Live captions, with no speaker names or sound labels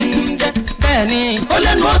bẹ́ẹ̀ni. ó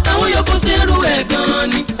lẹ́nu ọ̀tàwọn yòókù sí irú ẹ̀ gan-an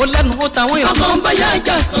ni. ó lẹ́nu ọ̀tàwọn yòókù. ọmọ ń bá yá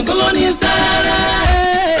ìjà Ṣàngó lónìí sẹ́rẹ́.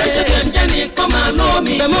 Fresh FM jẹ́ ní kọ́ máa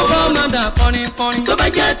lómi. bẹ́ẹ̀ mọ́ kọ́ máa dà kọrin. tó bá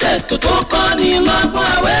jẹ́ tẹ̀ tó kọ́ ní lọ́gbọ́n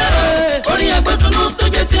àwẹ̀. orin agbẹ́dúnú tó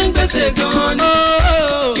jẹ́ ti ń gbèsè gan-an ni.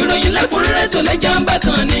 ìròyìn lẹ́kùnrẹ́rẹ́ tó lẹ́jà ń bá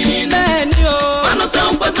kan ní. bẹ́ẹ̀ni o.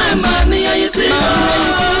 107.9 máa ní ayé sí i.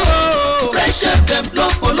 Fresh FM ló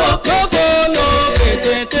fò lókè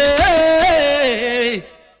tètè.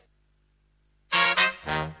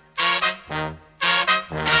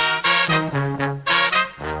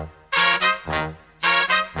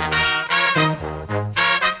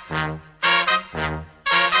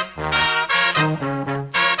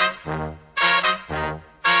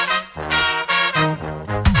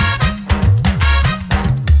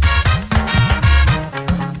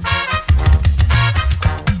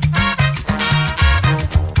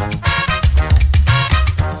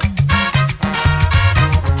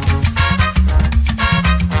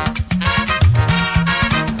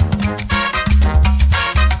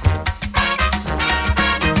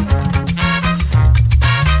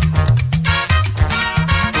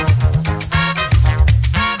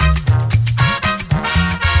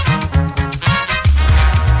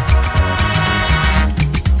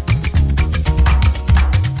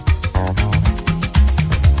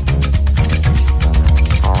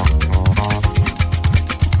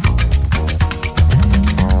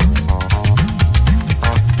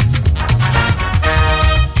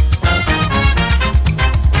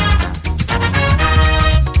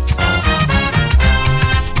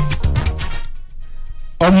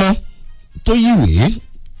 ọmọ tó yíwèé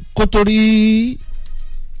kó tó rí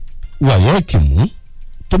wàyẹ́ẹ̀kì mú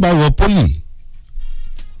tó bá wọ pólì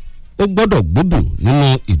ó gbọ́dọ̀ gbódò nínú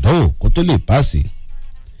ìdánwò kó tó lè páàsì.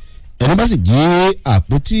 ẹni bá sì jí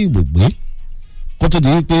àpótí ìbò gbé kó tó di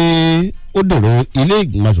pé ó dèrò ilé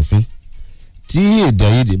ìgbìmọ̀ aṣòfin tí èdè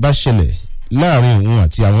àìyedè bá ṣẹlẹ̀ láàrin òun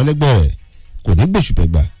àti àwọn ẹlẹgbẹ́ rẹ̀ kò ní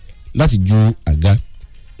gbèsùpẹ̀gbà láti ju àga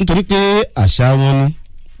nítorí pé àṣà wọn ni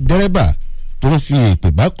dẹ́rẹ́bà tó ń fi èpè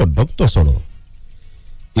bá kọ̀ǹdọ́tọ̀ sọ̀rọ̀.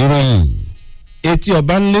 ìròyìn etí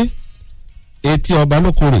ọba ńlé etí ọba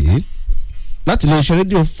lóko rèé láti lè ṣe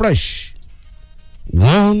rédíò Fresh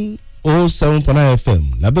 107.9 FM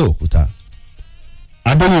lábẹ́òkúta.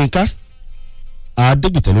 Adéyínká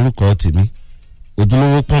Adégbìtẹ́ lórúkọ tèmi,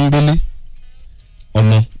 ojúlówó pọ́nbélé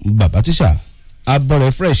ọmọ bàbá tíṣà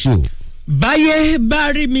abọ́rẹ̀ Fresh o. báyé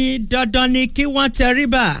bá rí mi dandan ni kí wọ́n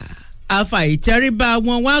tẹríba àfàìtẹríba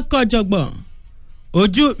wọn wá kọjọgbọ̀n.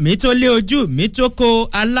 ojú mi tó lé ojú mi tó kó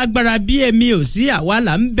alágbára bí èmi ò sí àwa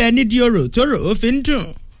là ń bẹ nídìí ọ̀rọ̀ tó rò ó fi ń dùn.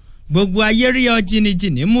 gbogbo ayé rí ọ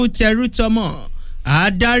jìnnìjìnnì mú tẹrú tọmọ.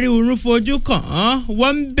 àádárí orun fojú kàn án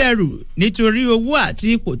wọ́n ń bẹ̀rù nítorí owó àti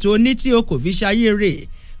ipò tó ní tí o kò fi ṣayé rè.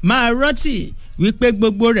 máa rántí wípé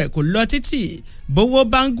gbogbo rẹ̀ kò lọ títì. bówó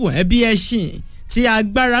bá ń gùn ẹ́ bí ẹṣin tí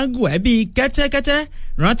agbára ń gùn ẹ́ bí kẹ́tẹ́kẹ́tẹ́.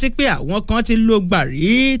 rántí pé àwọn kan ti lo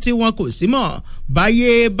gbàrí tí wọn kò sí mọ́.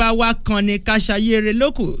 báyé bá wá kan ni ká ṣayére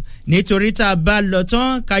lókù nítorí tá a bá lọ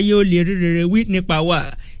tán káyé ó lè rí rere wí nípa wa.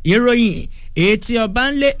 ìròyìn etí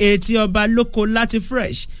ọba ńlé etí ọba lóko láti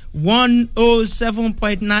Fresh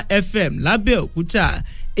 107.9 FM lábẹ́òkúta.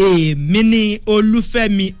 èmi ni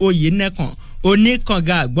Olúfẹ́mi Oyènẹ́kan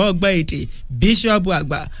oníkànga àgbọ̀ọ́gbà èdè bíṣọ́ọ̀bù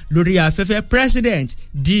àgbà lórí afẹ́fẹ́ president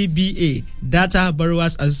DBA Data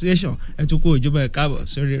Borrowers Association ẹ̀túnkù òjòba ẹ̀káàbọ̀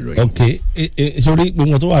sórí ìròyìn. ok sórí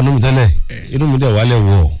gbogbo tó wà nínú tẹ́lẹ̀ inú mi dẹ̀ wálẹ̀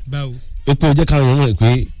wọ̀ báwo. epo jẹ́ káwọn èèyàn mọ̀ pé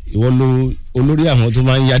ìwọ ló olórí àwọn tó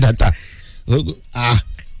máa ń yá data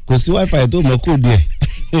kò sí wifi tó mọ̀ kó díẹ̀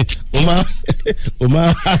o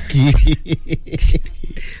máa hákì.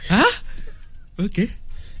 ok.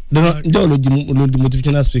 ǹjẹ́ o lo di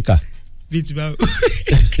motivational speaker. bíi ti báwo.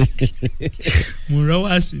 mo rán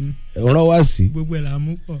wá sí ni. rán wá sí. gbogbo ẹ̀ là ń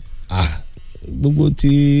mú pọ̀. gbogbo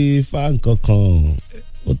ti fa nǹkan kan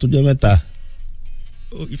ó tó jẹ́ mẹ́ta.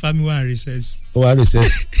 ifá mi wà recess. ó wà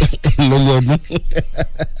recess lórí ọdún.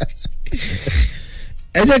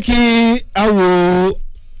 ẹ jẹ́ kí a wo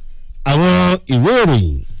àwọn ìwé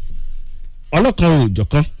ìròyìn ọlọ́kan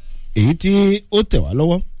òòjọ̀kan èyí tí ó tẹ̀ wá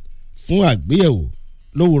lọ́wọ́ fún àgbéyẹ̀wò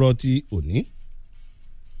lówùrọ̀ ti òní.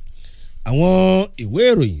 àwọn ìwé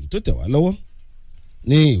ìròyìn tó tẹ̀ wá lọ́wọ́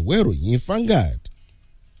ní ìwé ìròyìn Vanguard,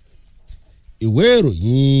 ìwé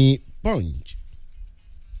ìròyìn Punch,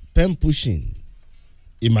 pen pushing,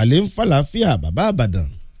 ìmàlẹ́ ń falafíà bàbá àbàdàn,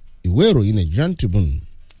 ìwé ìròyìn Nigerian Tribune.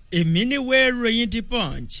 èmi ní ìwé ìròyìn The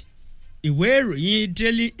Punch, ìwé ìròyìn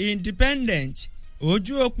Daily Independent,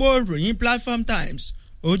 ojú òpó ìròyìn Platform Times,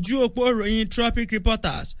 ojú òpó ìròyìn Tropic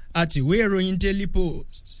Reporters àti ìwé ìròyìn Daily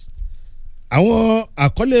Post. àwọn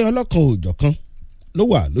àkọlé ọlọ́kan òòjọ̀kan ló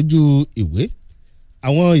wà lójú ìwé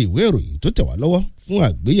àwọn ìwé ìròyìn tó tẹ̀ wá lọ́wọ́ fún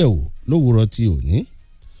àgbéyẹ̀wò lówùrọ̀ ti òní.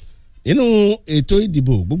 nínú ètò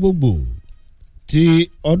ìdìbò gbogbogbò ti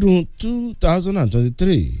ọdún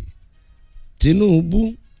 2023 Tinubu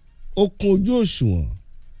ó kún ojú òṣùwọ̀n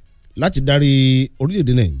láti darí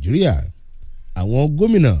orílẹ̀-èdè Nàìjíríà. àwọn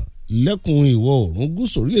gómìnà lẹ́kùn ìwọ̀ oòrùn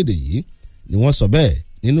gúúsù orílẹ̀-èdè yìí ni wọ́n sọ bẹ́ẹ̀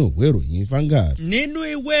nínú ìwé ìròyìn Vanguard. nínú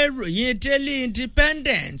ìwé ìròyìn Daily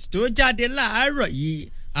Independent tó jáde láàárọ̀ yìí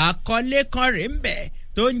àkọlé kan rèé ń bẹ̀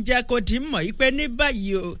tó ń jẹ́ kó di mọ̀ yí pé ní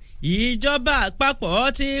báyìí o ìjọba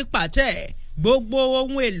àpapọ̀ ti pàtẹ gbogbo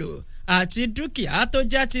ohun èlò àti dúkìá tó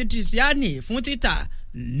jẹ́ ti Dìsíánì fún títà.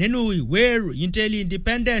 nínú ìwé ìròyìn Daily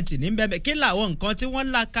Independent ní bẹ́ẹ̀ kí làwọn nǹkan tí wọ́n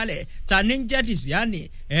là kalẹ̀ ta ní jẹ́ Dìsíánì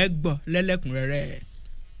ẹ gbọ́ lẹ́lẹ́kùnrẹ́rẹ́.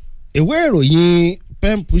 ìwé ìròyìn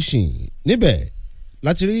pen pushing níbẹ̀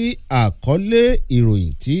láti rí àkọlé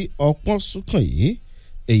ìròyìn tí ọpọ́n súnkàn yìí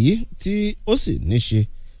èyí tí ó sì ní ṣe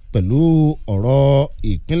pẹ̀lú ọ̀rọ̀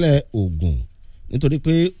ìpínlẹ̀ Ògùn nítorí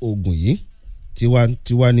pé Ògùn yìí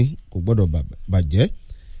tiwantiwa ni kò gbọ́dọ̀ bàjẹ́.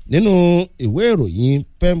 nínú ìwé ìròyìn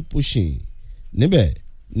pen pushing níbẹ̀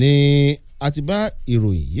ni a ti bá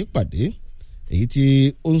ìròyìn yìí pàdé èyí tí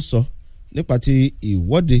ó ń sọ nípa ti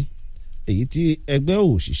ìwọ́de èyí tí ẹgbẹ́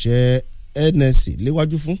òṣìṣẹ́ NSC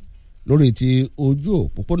léwájú fún lórí ti ojú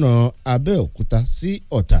òpópónà Abẹ́òkúta sí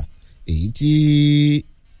Ọ̀tà èyí tí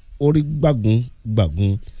orí gbàgun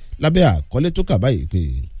lábẹ́ àkọlé tó kà báyìí pé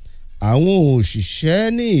àwọn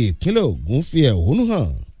òṣìṣẹ́ ní ìpínlẹ̀ Ògùn fi ẹ̀hónú hàn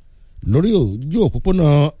lórí ojú òpópónà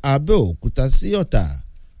Abẹ́òkúta sí Ọ̀tà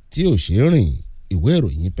tí ò ṣe rìn. ìwé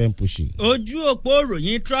ìròyìn pen pushing. ojú òpó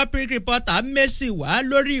ìròyìn Tropic Reporter mẹ́sì wá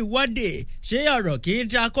lórí ìwọ́de ṣé ọ̀rọ̀ kì í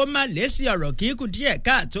da kó má lésì ọ̀rọ̀ kì í kù díẹ̀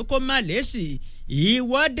káàtó kó má lésì.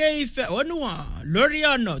 ìwọ́de ìfẹ̀hónúhàn lórí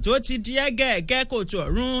ọ̀nà tó ti di ẹgẹ́ẹ̀gẹ́ kòtò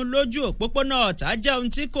ọ̀run lójú òpópónà Ọ̀tà jẹ́ ohun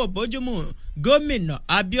tí kò bójúmu gómìnà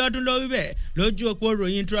Abíọ́dún ló wí bẹ́ẹ̀ lójú òpó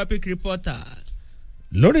ìròyìn Tropic Reporter.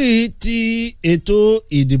 lórí ti ètò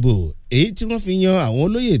ìdìbò èyí tí wọ́n fi yan àwọn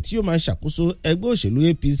olóyè tí yóò máa ṣàkóso ẹgbẹ́ òṣèlú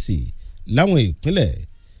APC láwọn ìpínlẹ̀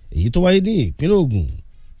èyí tó wáyé ní ìpínlẹ̀ Ògùn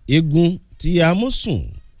eégún ti amúsùn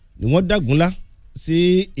ni wọ́n dágunlá sí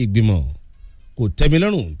ìgbìmọ̀ kò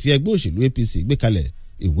tẹ́milọ́rùn tí ẹgbẹ́ òṣèlú APC gbé kalẹ̀.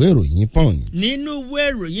 ìwé ìròyìn Punch. nínú ìwé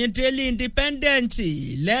ìròyìn Daily Independent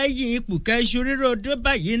lẹ́yìn ipùkẹ́ iṣu ríro ọdún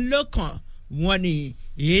báyìí ló kàn wọ́n ní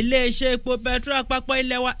iléeṣẹ́ epo petro àpapọ̀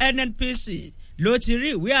ilẹ̀ wa NNPC ló ti rí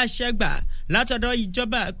ìwé àṣẹ gbà látọ̀dọ̀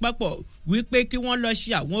ìjọba àpapọ̀ wípé kí wọ́n lọ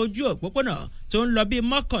ṣe àwọn ojú òpópónà tó ń lọ bíi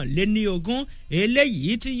 21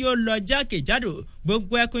 eléyìí tí yóò lọ jákèjádò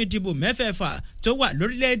gbogbo ẹkùn ìdìbò mẹ́fẹ̀ẹ̀fà tó wà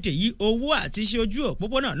lórílẹ̀‐èdè yìí. owó àti ṣe ojú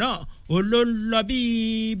òpópónà náà ó ló ń lọ bíi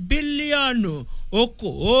bílíọ̀nù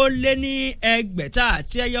okòóléníẹgbẹ̀ta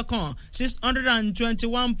àti ẹyọ kan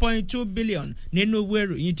 621.2 billion nínú ìwé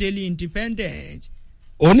ìròyìn Daily Independent.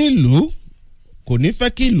 onílùú kò ní fẹ́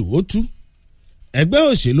kí ìlú ó tú. ẹgbẹ́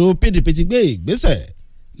òṣèlú PDP ti gbé ìgbésẹ̀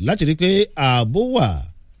láti rí pé ààbò wà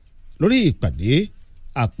lórí ìpàdé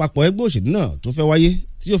àpapọ̀ ẹgbẹ́ òṣèlú náà tó fẹ́ wáyé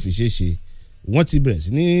tí yóò fi ṣeé ṣe. wọ́n ti bẹ̀rẹ̀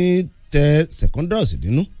sí ní tẹ secondus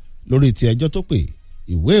nínú lórí ti ẹjọ́ tó pè.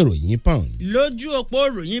 ìwé ìròyìn Punch. lójú òpó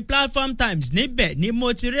ìròyìn Platform Times níbẹ̀ ni mo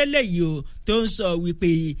ti rélẹ̀ yìí o tó ń sọ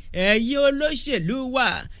wípé ẹ̀yin olóṣèlú wa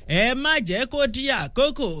ẹ má jẹ́ kó di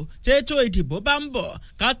àkókò tètò ìdìbò bá ń bọ̀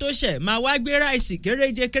ká tó ṣẹ̀ máa wá gbé ráìsì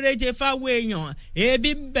kéréje fáwọn èèyàn ebi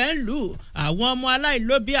ń bẹ ń lù àwọn ọmọ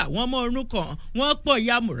aláìlóbí àwọn ọmọ òrukàn wọ́n pọ̀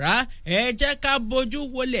yamùrá ẹ jẹ́ ká bójú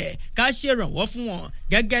wọlẹ̀ ká ṣèrànwọ́ fún wọn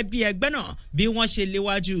gẹ́gẹ́ bí ẹgbẹ́ náà bí wọ́n ṣe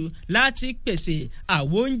léwájú láti pèsè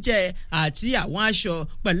àwọn oúnjẹ àti àwọn aṣọ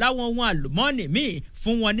pẹ̀lú àwọn ohun àlùmọ́ọ́nì míì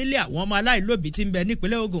fún wọn nílé àwọn ọmọ aláìlóbí tí ń bẹ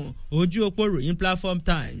nípínlẹ̀ Ògùn. ojú òpó ròyìn Platform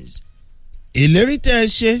Times. ìlérí tẹ́ ẹ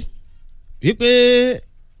ṣe wípé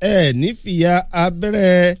ẹ ní fìyà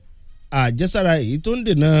abẹ́rẹ́ àjẹsára èyí tó ń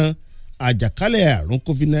dènà àjàkálẹ̀ àrùn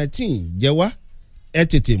COVID-19 jẹ wá ẹ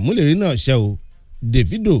tètè múlérí náà ṣẹ o.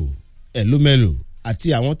 Davido Elumelu àti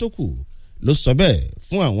àwọn tó kù ló sọ bẹ́ẹ̀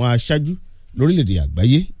fún àwọn aṣáájú lórílẹ̀‐èdè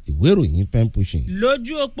àgbáyé. ìwé ìròyìn pen pushing.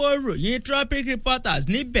 lójú òpó ròyìn Tropic Reporters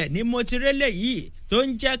níbẹ̀ ni mo ti rélẹ̀ yìí tó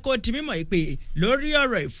ń jẹ́ kó di mímọ̀ pé lórí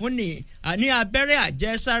ọ̀rọ̀ ìfúnni ní abẹ́rẹ́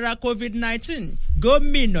àjẹsára COVID-19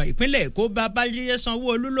 gómìnà ìpínlẹ̀ Èkó Babájídé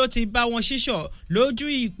Sanwó-Olú ló ti bá wọn ṣíṣọ̀ lójú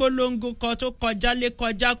ìpolongo kan tó kọjá lé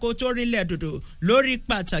kọjá kó tó rinlẹ̀ dòdò lórí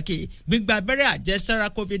pàtàkì gbígba abẹ́rẹ́ àjẹsára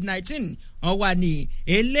COVID-19 wọ́n wà ní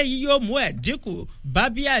eléyìí yóò mú ẹ̀dínkù bá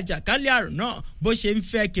bí àjàkálẹ̀ àrùn náà bó ṣe ń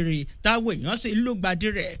fẹ́ kiri táwọn èèyàn sì lùgbàdì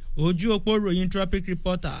rẹ̀. ojú òpó ròyìn Tropic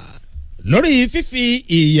Reporter. lórí fífi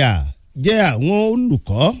ìyà jẹ àwọn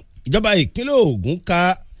olùkọ́ ìjọba ìpínlẹ̀ Ògùn ka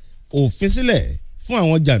òfin sílẹ̀ fún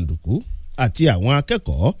àwọn jàǹdùkú àti àwọn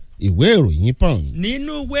akẹ́kọ̀ọ́ ìwé ìròyìn Punch.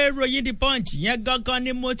 nínú ìwé ìròyìn The Punch yẹn gangan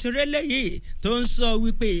ni mo ti rélé yìí tó ń sọ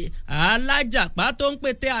wípé alájàpá tó ń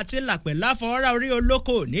pété àti làpẹ̀ láfọwọ́rá orí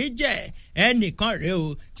olóko níjẹ̀ ẹnìkan rèé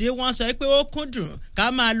o tí wọ́n sọ pé ó kúndùn ká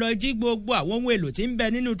máa lọ jí gbogbo àwọn ohun èlò tí ń bẹ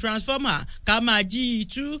nínú transformer ká máa jí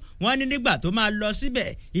itú wọ́n ní nígbà tó máa lọ síbẹ̀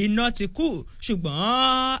iná ti kú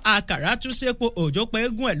ṣùgbọ́n àkàrà tún sépo òjò pé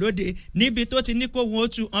eégún ẹ̀ lóde níbi tó ti ní kó wọn ó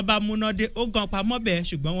tu wọn bá múná dé ó gan pamọ́ bẹ́ẹ̀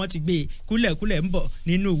ṣùgbọ́n wọ́n ti gbé e kúlẹ̀kúlẹ̀ ń bọ̀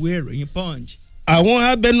nínú ìwé ìròyìn Punch. àwọn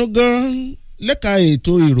abẹnugan lẹ́ka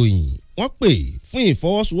ètò ìròyìn wọ́n pè fún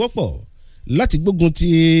ìfọwọ́sowọ́pọ̀ láti gbógun ti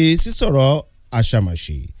sísọ̀rọ̀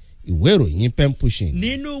àṣàmàṣe ìwé ìròyìn pen pushing.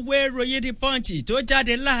 nínú ìwé ìròyìn The Punch tó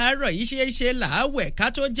jáde láàárọ̀ yìí ṣeé ṣe làáwẹ̀ ká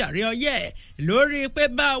tó jàre ọyẹ́ lórí pé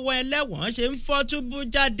báwọn ẹlẹ́wọ̀n ṣe ń fọ́ túbú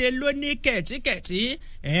jáde lóní kẹ̀tíkẹ̀tí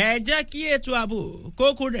ẹ jẹ́ kí ètò ààbò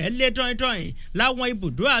kókó rẹ̀ lé dọ́indọ́in láwọn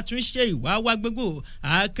ibùdó àtúnṣe ìwà wa gbogbo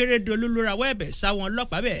Akérédolú ló rawọ́ ẹ̀bẹ̀ sáwọn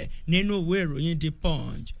ọlọ́pàá bẹ̀ nínú ìwé ìròyìn The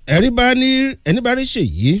Punch. ẹni bá rí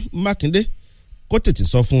Ṣèyí Mákindé kó tètè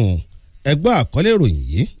sọ fún un ẹgbọ́n àkọlé ìròyìn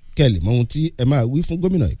yìí kẹ́ lè mọ ohun tí ẹ máa wí fún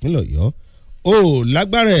gómìnà ìpínlẹ̀ Ọ̀yọ́ ó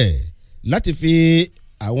lágbára ẹ̀ láti fi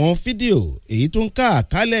àwọn fídíò èyí tó ń ká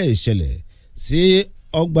àkálẹ̀ ìṣẹ̀lẹ̀ sí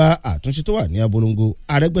ọgbà àtúnṣe tó wà ní Abolongo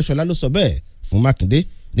Arẹ́gbẹ́ṣọlá ló sọ bẹ́ẹ̀ fún Mákindé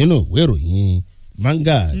nínú ìwé ìròyìn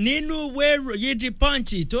Vanguard. nínú ìwé ìròyìn The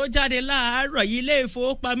Punch tó jáde láàárọ̀ yìí ilé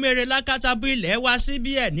ìfowópamẹ́rẹ́ lákàtàbù ilẹ̀ wa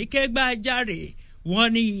CBN ní kẹ́gbàjarè wọ́n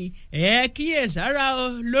ní ẹ kíyèsára o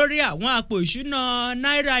lórí àwọn àpò ìṣúná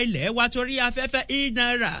náírà ilẹ̀ wa torí afẹ́fẹ́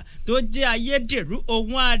e-náírà tó jẹ́ ayédèrú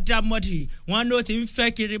ohun àdàmọ̀dì wọn ló ti ń fẹ́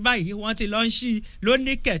kiri báyìí wọ́n ti lọ ń ṣí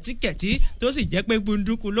lóní kẹ̀tíkẹ̀tí tó sì jẹ́ pé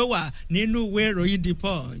gbunduku ló wà nínú ìwé ìròyìn The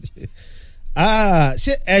Punch.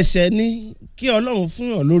 ṣé ẹ̀ṣẹ̀ ni kí Ọlọ́run fún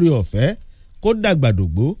yàn lórí ọ̀fẹ́ kó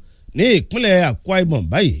dàgbàdògbò ní ìpínlẹ̀ Akwa Ibom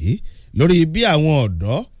báyìí lórí bí àwọn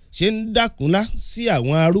ọ̀dọ́ ṣe ń dákunlá sí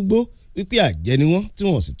àwọn arúgbó wípé àjẹ́ ni wọ́n tí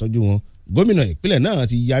wọ́n sì tọ́jú wọn gómìnà ìpínlẹ̀ náà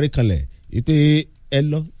ti yarí kanlẹ̀ wípé ẹ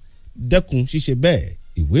lọ dẹ́kun ṣíṣe bẹ́ẹ̀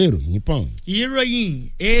ìwé ìròyìn Punch. ìròyìn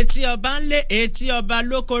etí ọba ń lé etí ọba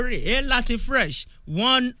lókòrè láti Fresh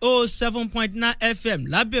 107.9 FM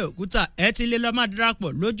lábẹ́òkúta ẹ ti lè lọ́ọ́ máa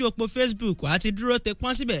darapọ̀ lójú òpó Facebook àti dúró te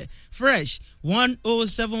pọ́n síbẹ̀ Fresh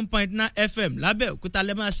 107.9 FM lábẹ́òkúta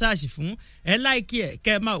lẹ́ máa ṣáàṣì fún ẹ láìkí ẹ̀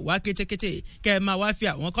kẹ́ ẹ máa wá kétékété kẹ́ ẹ máa wá fi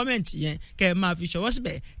àwọn kọ́mẹ̀ntì yẹn kẹ́ ẹ máa fi ṣọwọ́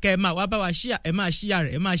síbẹ̀ kẹ́ ẹ máa wá bá wa ṣíà ẹ máa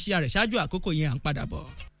ṣíà rẹ̀ ṣáájú àkókò yẹn à ń padà bọ̀.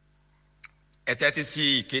 ẹ tẹ́tí sí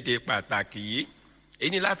ìkéde pàtàkì yìí èyí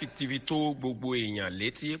ni láti tv tó gbogbo èèyàn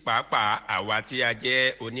létí pàápàá àwa tí a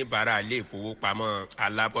jẹ́ oníbàárà ilé ìfowópamọ́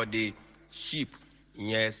alábọ́dé SHIP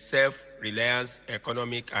ìyẹn Self-Reliance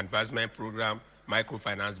Economic Advancement Program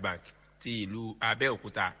Microfinance Bank ti ìlú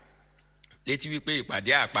Abẹ́òkúta létí wípé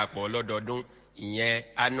ìpàdé àpapọ̀ lọ́dọọdún ìyẹn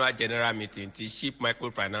Annual General Meeting ti SHIP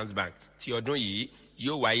Microfinance Bank ti ọdún yìí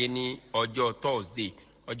yóò wáyé ní ọjọ́ Thursday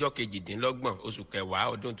ọjọ́ 28 oṣù kẹwàá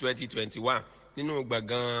ọdún 2021 nínú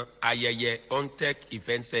gbọ̀ngàn ayẹyẹ ontech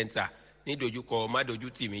event center ní dojúkọ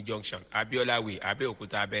Mádojútìmí junction Abiola Way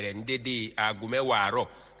Abẹ́òkúta bẹ̀rẹ̀ ní dédé aago 10 àárọ̀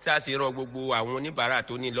tí a sì rán gbogbo àwọn oníbàárà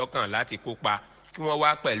tó ní lọ́kàn láti kópa kí wọ́n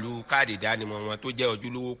wá pẹ̀lú káàdì ìdánimọ̀ wọn tó jẹ́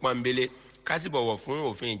ojúlówó pọ́nbélé ká sì bọ̀wọ̀ fún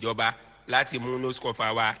òfin ìjọba láti mú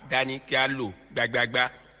nose-cover wa dání kí á lò gbágbágbá.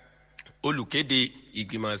 Olùkéde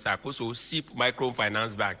ìgbìmọ̀ ìṣàkóso SHIP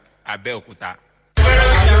Microfinance Bank Abẹ́òkúta.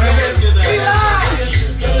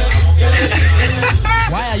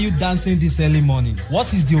 Why are you dancing this early morning?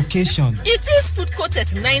 What is the occasion? It is Foodco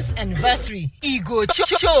 39th anniversary. Ego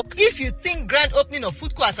choke. If you think grand opening of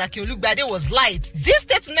Foodco at Akinolugbade was light, this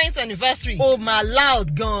 39th anniversary, oh my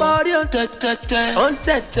loud gun. Body on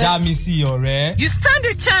tete. Jamisi, ọ̀rẹ́. You stand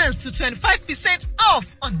a chance to 25%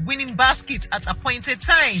 off on winning baskets at appointed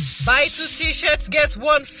time. Buy 2 t-shirts, get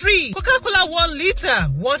 1 free. Coca-Cola 1 liter,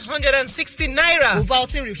 160 naira.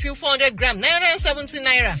 Ovaltine refill 400 gram, 970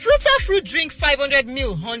 naira. Fruta fruit drink 500 ml,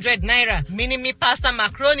 100 naira. Mini-me pasta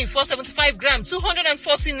macaroni 475 gram,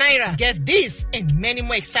 240 naira. Get this and many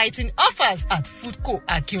more exciting offers at Foodco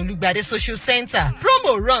Akinolugbade Social Center.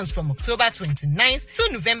 Promo runs from October 29th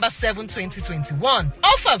to November 7, 2021.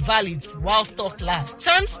 Offer valid while stock lasts.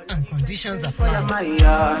 Terms and conditions apply.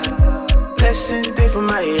 Blessings day for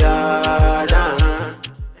my yard.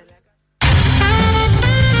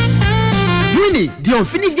 Winnie, the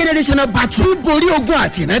unfinished generational battle. Borí ogun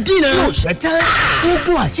àtìrandíran. Yóò ṣẹ́ tán.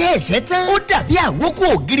 Ogun àṣẹ ẹ̀ṣẹ́ tán. Ó dàbí àwókù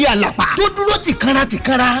ògiri àlàpà. Tó dúró tìkanra.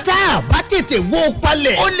 Tá a bá tètè wó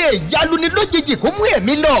palẹ̀. Ó lè yaluni lójijì kó mú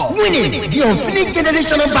ẹ̀mí lọ. Winnie, the unfinished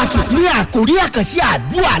generational battle. Ní àkórí àkànṣe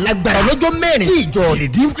àdúrà alágbára lọ́jọ́ 4. Tí ìjọ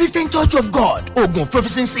Redeemed Christian Church of God ogun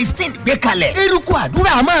Prophesy 16 gbé kalẹ̀. eruku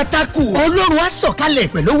àdúrà máa takù. ọlọ́run á sọ̀kalẹ̀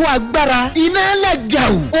pẹ̀lú owó agbára. iná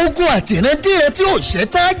lẹ́gàù. ogun àtìrandíran tí ò ṣẹ́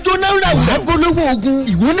tá a jóná ràwùrà bolówó ogun.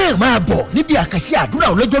 ìwọ náà máa bọ̀ níbi àkàṣe àdúrà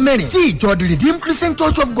ọlọ́jọ́ mẹ́rin tí ìjọ the Redeemed Christian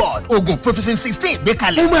Church of God ogun Prophesy 16 gbé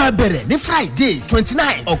kalẹ̀. ó máa bẹ̀rẹ̀ ní Friday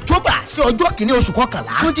 29 October sí ọjọ́ kìíní oṣù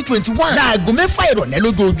kọkànlá 2021 láago 6 ìrọ̀lẹ́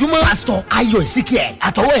lójoojúmọ́. Pastor Ayọ̀ Ezekiel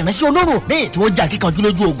àtọwọ́ ìránṣẹ́ olóró míì tí wọ́n jẹ́ akíkanjú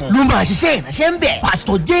lójú ogun ló máa ṣiṣẹ́ ìránṣẹ́ ń bẹ̀.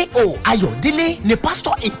 Pastor J.O. Ayọ̀délé ni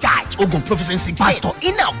pastor in charge ogun Prophesy 16. Pastor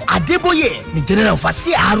Enoch Adébóyè ni general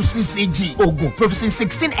overseer RCCG ogun Prophesy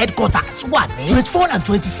 16 headquarters wà ní 24 and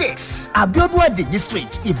 26 Abiodun Adeyi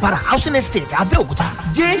Street Ìbàrà Housing Estate Abẹ́òkúta.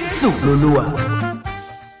 Jésù lolúwa.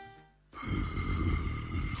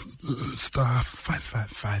 Star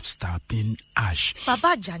 555 star pin hash.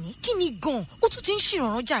 Bàbá Àjàní kí ni gan-an ó tún ti ń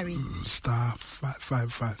ṣèrànràn jàre. Star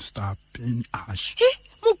 555 star pin hash.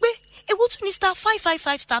 Mo gbé ewu tún ní star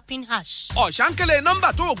 555 star pin hash. ọ̀sánkélé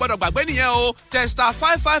nọ́mbà tó o gbọ́dọ̀ gbàgbé nìyẹn o tẹ star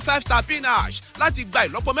 555 star pin hash láti gba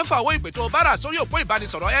ìlọ́po mẹ́fà owó ìpè tó o bá rà sórí òpó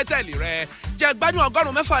ìbánisọ̀rọ̀ airtel rẹ jẹ gbádùn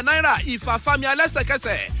 $100 náírà ìfàfàmì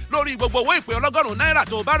alẹ́sẹ̀kẹsẹ̀ lórí gbogbo owó ìpè $100 náírà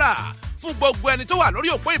tó o bá rà fún gbogbo ẹni tó wà lórí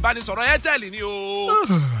òpó ìbánisọ̀rọ̀ airtel ni o.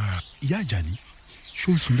 Ìyá Àjàní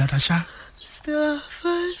ṣó sùn dáadáa ṣá. star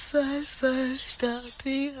 555 star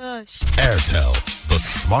pin hash. Airtel, the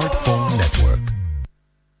smartphone network.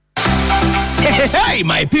 Hey,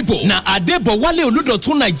 my people. Now, Adebowale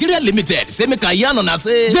Oludotun Nigeria Limited say make I yarn una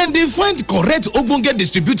say dem dey find correct ogbonge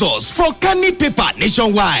distributors for Kani paper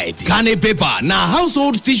nationwide. Kani paper na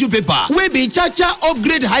household tissue paper wey be cha-cha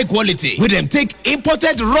upgrade high quality wey dem take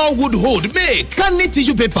imported raw wood hold make. Kani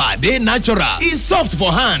tissue paper dey natural, e soft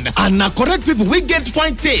for hand and na correct people wey get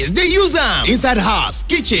fine taste dey use am. Inside house,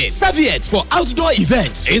 kitchen, serviette for outdoor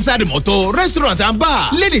events, inside motor, restaurant and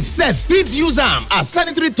bar. Ladies sef fit use am as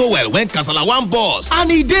sanitary towel when kasala wan burst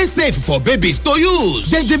and e dey safe for babies to use.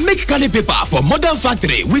 Dem dey make Kani paper for modern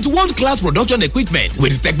factory with world-class production equipment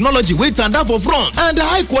with technology wey tanda for front and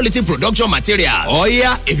high quality production material.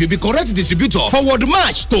 Oya, if you be correct distributor, forward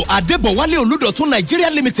march to Adebowale Oludotun Nigeria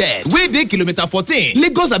Limited wey dey kilometer 14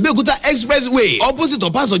 Lagos Abeokuta Expressway opposite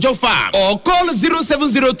Obasanjo Farm or call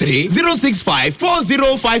 0703 065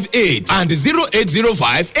 4058 and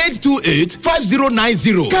 0805 828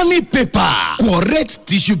 5090. Kani paper, correct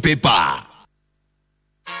tissue paper.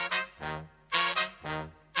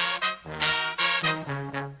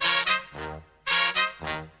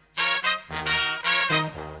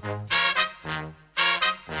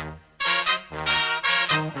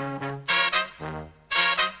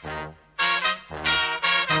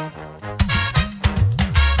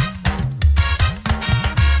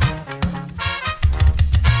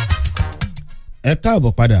 Ẹ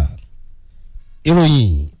káàbọ̀ padà.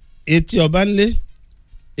 Ìròyìn etí ọba ńlé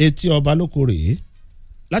etí ọba lóko rèé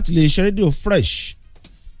láti lè ṣe rédíò Fresh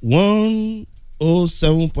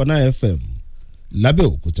 107.9 FM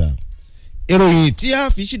lábẹ́òkúta. Ìròyìn tí a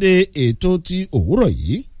fi ṣíde ètò ti òwúrọ̀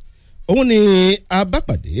yìí òun ni a bá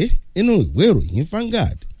pàdé nínú ìwé ìròyìn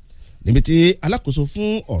Vanguard níbi tí alákòóso fún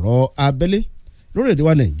ọ̀rọ̀ abẹ́lé lórílẹ̀‐èdè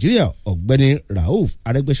wa Nàìjíríà ọ̀gbẹ́ni Rauf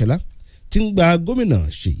Arẹ́gbẹ́ṣọlá tí ń gba gómìnà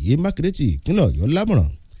Ṣèyí Mákindé ti ìpínlẹ̀ Ọ̀yọ́ lámọ̀ràn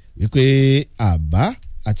wípé àbá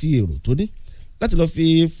àti èrò tó ní láti lọ́ọ́ fi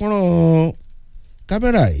fọ́nrán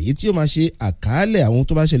kámẹ́rà èyí tí ó máa ṣe àkàálẹ̀ àwọn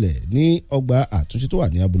tó bá ṣẹlẹ̀ ní ọgbà àtúnṣe tó wà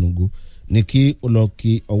ní Abolongo ní kí ó lọ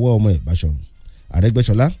kí ọwọ́ ọmọ ẹ̀ bá ṣọ̀run.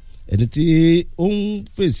 Arẹ́gbẹ́ṣọlá ẹni tí ó ń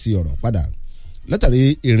fèsì ọ̀rọ̀ padà látàrí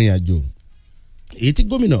ìrìn àjò èyí tí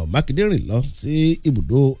gómìnà Mákindé rìn lọ sí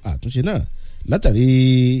ibùdó àtúnṣe náà látàrí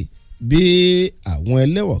bí àwọn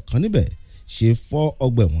ẹlẹ́wọ̀n kan níbẹ̀ ṣe fọ́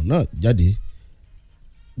ọgbà ẹ̀wọ̀n náà jáde.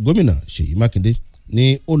 Gómìnà Ṣèyí Mákindé ni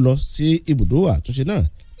ó lọ sí ibùdó àtúnṣe náà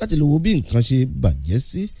láti lè wo bí nǹkan ṣe bàjẹ́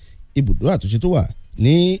sí ibùdó àtúnṣe tó wà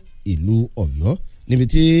ní ìlú Ọ̀yọ́ níbi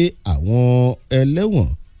tí àwọn ẹlẹ́wọ̀n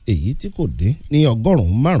èyí tí kò dín ní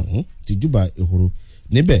 150 ti júbà ehoro.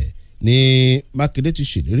 Níbẹ̀ ni Mákindé ti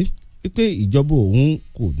ṣèlérí wípé ìjọba òun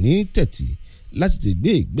kò ní tẹ̀tì láti ti gbé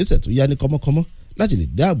ìgbésẹ̀ tó yá ní kọ́mọ́kọ́mọ́ láti lè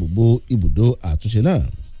dáàbò bo ibùdó àtúnṣe náà.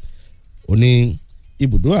 Ó ní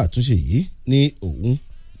ibùdó àtúnṣe yìí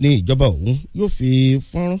ní ìjọba òun yóò fi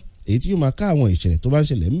fọ́nrán èyí tí yóò máa ká àwọn ìṣẹ̀lẹ̀ tó bá ń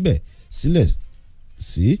ṣẹlẹ̀ ńbẹ̀ sílẹ̀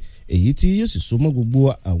sí èyí tí yóò sì so mọ́ gbogbo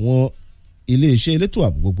àwọn iléeṣẹ́ elétò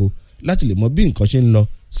ààbò gbogbo láti lè mọ bí nǹkan ṣe ń lọ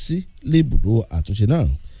sí ibùdó àtúnṣe náà.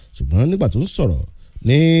 Ṣùgbọ́n nígbà tó ń sọ̀rọ̀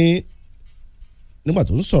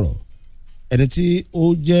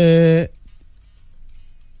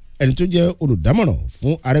ẹni tó jẹ́ olùdámọ̀ràn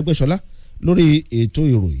fún Arẹ́gbẹ́ṣọlá lórí ètò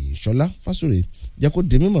ìròyìn Ṣọlá Fásùrè jẹ́ kó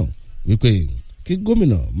di mímọ̀ wípé kí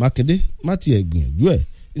gómìnà Mákindé má tiẹ̀ gbìyànjú ẹ̀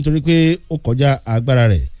nítorí pé ó kọjá agbára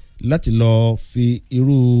rẹ̀ láti lọ fi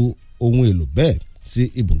irú ohun èlò bẹ́ẹ̀ sí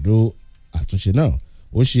ibùdó àtúnṣe náà.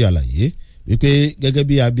 Ó ṣe àlàyé wípé gẹ́gẹ́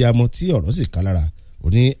bí abiyamọ tí ọ̀rọ̀ sì ká lára, ó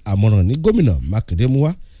ní àmọ̀ràn ní gómìnà Mákindé mú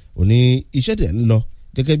wá, ó ní iṣẹ́ dẹ̀ ń lọ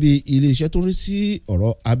gẹ́gẹ́ bí iléeṣẹ́ tó ń rí sí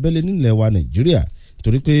ọ̀rọ̀ abẹ́lé nílẹ̀ wa Nàìjíríà,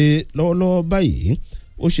 torí pé lọ́wọ́lọ́wọ́ báyìí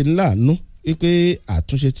ó ṣe láàánú wípé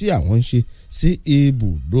àtúnṣe tí àwọn ń ṣe sí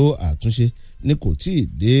ibùdó àtúnṣe ní kò tí ì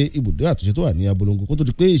dé ibùdó àtúnṣe tó wà ní Abolongo kó tó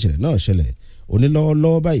di pé ìṣẹ̀lẹ̀ náà ṣẹlẹ̀. Ó ní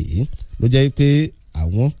lọ́wọ́lọ́wọ́ báyìí ló jẹ́ pé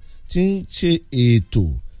àwọn tí ń ṣe ètò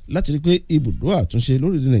láti rí pé ibùdó àtúnṣe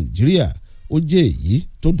lórílẹ̀ Nàìjíríà ó jẹ́ èyí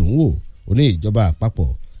tó dùn wò. Ó ní ìjọba àpapọ̀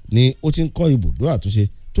ni ó ti ń kọ́ ibùdó àtúnṣe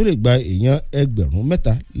tó lè gba èèyàn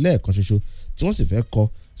 3,000 lẹ́ẹ̀kan ṣoṣo, tí wọ́n sì fẹ́ kọ́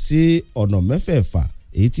sí ọ̀nà mẹ́fẹ̀ẹ̀fà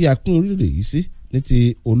èyí tí a pín orílẹ̀ yìí sí ní ti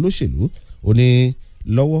olóṣèlú. Ó ní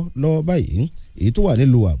lọ́wọ́lọ́wọ́ báyìí èyí tó wà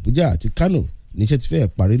nílùú Àbújá àti Kánò níṣẹ́ ti fẹ́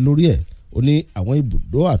parí lórí ẹ̀. Ó ní àwọn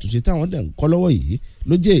ibùdó àtúnṣe táwọn dẹ̀ ń kọ́ lọ́wọ́ yìí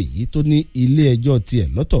ló jẹ́ èyí tó ní ilé ẹjọ́ tiẹ̀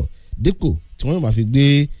lọ́tọ̀, dípò tí wọ́n máa fi gbé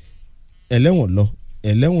ẹlẹ́wọ̀n lọ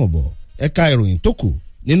ẹlẹ́wọ̀n bọ̀. Ẹ̀ka ìròyìn tó kù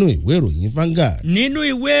nínú ìwé ìròyìn Vanguard. Nínú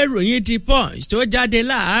ìwé ìròyìn The Punch tó jáde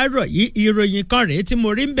láàárọ̀ yìí, ìròyìn kan rèé tí mo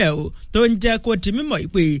rí ń bẹ̀ o tó ń jẹ́ kó ti mímọ̀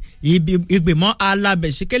pé ìgbìmọ̀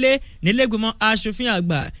alábẹ̀síkélé nílẹ̀gbìmọ̀ aṣòfin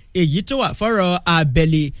àgbà èyí tó wà fọ́rọ̀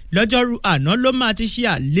abẹ́lé lọ́jọ́rú àná ló máa ti ṣe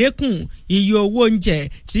àlékún iye owó oúnjẹ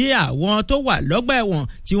tí àwọn tó wà lọ́gbà ẹ̀wọ̀n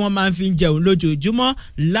tí wọ́n máa ń fi jẹun lójoojúmọ́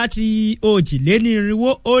láti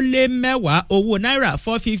 2,410 owó náírà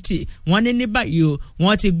 450. Wọ́n ní ní báyìí o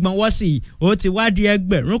wọ́n ti gbọ́nwọ́ sí i, ó ti wá di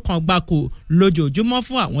 1,000 kan gbáko lójoojúmọ́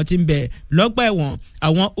fún àwọn tí ń bẹ lọ́gbà ẹ̀wọ̀n.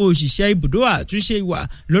 Àwọn òṣìṣẹ́ ibùdó àtúnṣe ìwà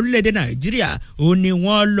lórílẹ̀‐èdè Nàìjíríà ó ní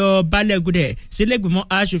wọ́n lọ balẹ̀gùdẹ̀ sílẹ̀gbìmọ̀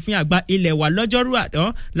aṣòfin àgbà ilẹ̀ wa lọ́jọ́rú àná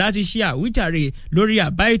láti ṣe àwíjàre lórí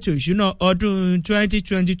àbá ètò ìṣúná ọdún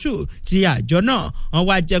 2022 tí àjọ náà wọ́n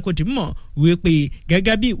wá jẹ́ kó ti mọ̀ wípé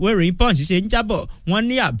gẹ́gẹ́ bí ìwé ìròyìn Punch ṣe ń jábọ̀, wọ́n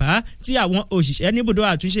ní àbá tí àwọn òṣìṣẹ́ níbùdó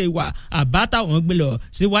àtúnṣe ìwà àbá táwọn gbé lọ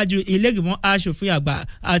síwájú ilé ìgbìmọ̀ aṣòfin àgbà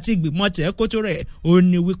àti ìgbìmọ̀ tẹ̀kótó rẹ̀ ó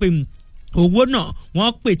ní wípé owó náà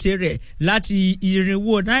wọ́n pète rẹ̀ láti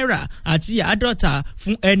 400 náírà àti 50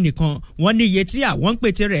 fún ẹnìkan. Wọ́n ní iye tí àwọn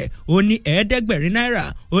pète rẹ̀ ó ní 700 náírà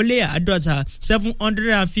ó lé 50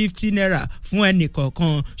 750 náírà fún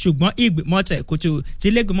ẹnìkọ̀ọ̀kan. Ṣùgbọ́n ìgbìmọ̀ tẹ̀kótó tí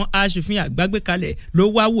lẹ́gbìmọ̀ aṣòfin àgbà gbé kalẹ̀ ló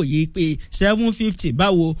wá wòye pé 750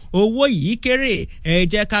 báwo, owó yìí kéré, ẹ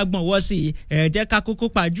jẹ́ ká gbọ̀nwọ́ sí i, ẹ jẹ́ ká kúkú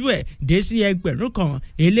pajú ẹ̀ dé sí 1,000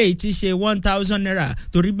 eléyìí ti ṣe 1,000 náírà,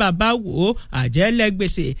 torí bàbá wò ó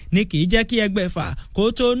àjẹ́lẹ́gbèsè ní kì í jẹ́ kí ẹgbẹ̀fà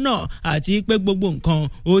kó tó náà, àti pé gbogbo nǹkan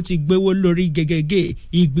ó ti gbéwó lórí gẹ́gẹ́gẹ́.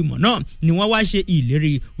 Ìgbìmọ̀ náà ni wọ́n wá ṣe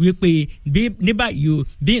ìlérí wípé ní báyìí o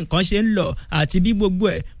bí nǹkan ṣe ń lọ àti bí gbogbo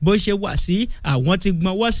ẹ̀ bó ṣe wà sí, àwọn ti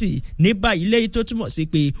gbọ́nwọ́ sí ní báyìí, léyìí tó túmọ̀ sí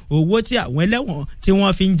pé owó tí àwọn ẹlẹ́wọ̀n tí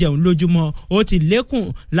wọ́n fi ń jẹun lójúmọ́ ó ti lékùn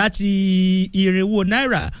láti 400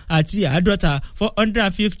 náírà àti 50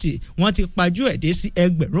 450. Wọ́n ti pajú ẹ̀ dé sí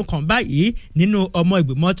 1,000 kan báyìí nínú ọmọ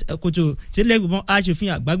ìgbìmọ̀ tẹ̀kótó tí lẹ́gbìmọ̀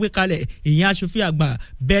aṣòfin àgbà gbé kalẹ̀. Ìyẹn aṣòfin àgbà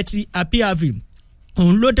Betty Apiavi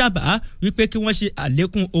òun ló dábàá wípé kí wọ́n ṣe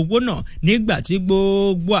àlékún owó náà nígbà tí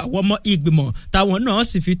gbogbo àwọn ọmọ ìgbìmọ̀ táwọn náà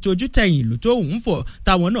sì fi tójú tẹ̀yìn ìlú tó ń fọ̀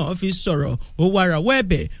táwọn náà fi sọ̀rọ̀. Ó wá rawọ́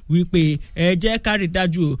ẹ̀bẹ̀ wípé ẹ jẹ́ ká rí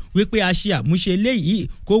dájú wípé a ṣe àmúṣe léyìí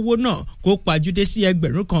kówó náà kó pàjúdé sí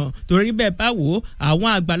 1,000 kan, torí bẹ́ẹ̀ bá wò ó àwọn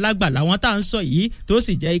àgbàlagbà làwọn tá à ń sọ yìí tó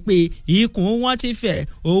sì jẹ́ pé ikùn wọn ti fẹ̀,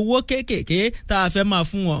 owó kéékèèké tá a fẹ́ máa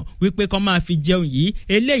fún wọn wípé kán máa fi jẹun yìí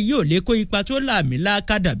eléyìí ò lè kó ipa tó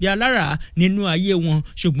làmìlaka dàbí alára nínú ayé wọn.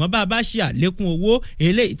 Ṣùgbọ́n bá a bá ṣe àlékún owó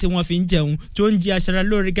eléyìí tí wọ́n fi ń jẹun tó ń jẹ aṣara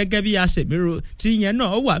lórí gẹ́gẹ́ bí àṣẹmírò tí yẹn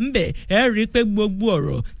náà wà ń bẹ̀, ẹ rí i pé gbogbo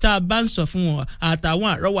ọ̀rọ̀ tá a bá ń sọ fún wọn àtàwọn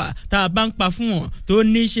àrọ́wà tá a bá ń pa fún wọn tó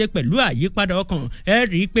ní í ṣe pẹ̀lú àyípadà ọkàn, ẹ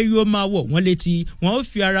rí i pé yóò máa wọ̀ wọ́n létí, wọn ó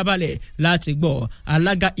fi ara balẹ̀ láti gbọ́.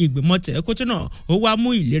 Alága ìgbìmọ̀ tẹ̀kótó náà ó wá mú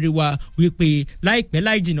ìlérí wá wípé láìpẹ́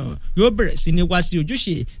láì jìnnà yóò bẹ̀rẹ̀ sí ní wá sí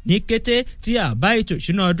ojúṣe ní kété tí àbá ètò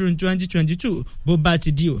ìṣúná ọdún 2022 bó bá ti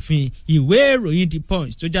di òfin. Ìwé ìròyìn The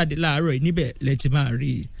Punch tó jáde láàárọ̀ yìí níbẹ̀ lẹ ti máa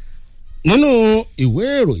rí i. Nínú ìwé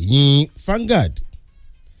ìròyìn Vanguard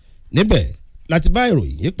níbẹ̀ láti bá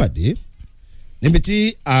ìròyìn yìí pàdé níbi tí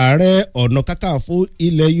ààrẹ ọ̀nà kakanfò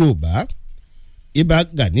ilẹ̀ Yorùbá Ìbà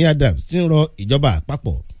Gani Adams ti ń rọ ìjọba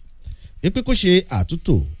àpapọ̀ pé kó ṣe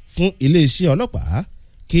àtúntò fún iléeṣẹ́ ọlọ́pàá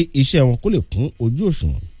kí iṣẹ́ wọn kó lè kún ojú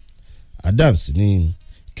òṣùwọ̀n. Adams ní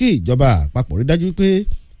kí ìjọba àpapọ̀ rí dájú pé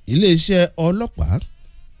iléeṣẹ́ ọlọ́pàá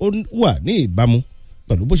ó wà ní ìbámu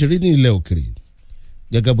pẹ̀lú bó ṣe rí ní ilẹ̀ òkèrè.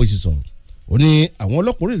 Gẹ́gẹ́ bó ṣe sọ, ó ní àwọn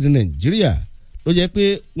ọlọ́pàá orílẹ̀-èdè Nàìjíríà ló jẹ́ pé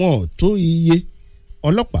wọn ò tó iye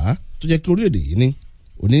ọlọ́pàá tó jẹ́ kí orílẹ̀-èdè yìí ní.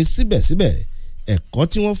 Ó ní síbẹ̀síbẹ̀ ẹ̀kọ́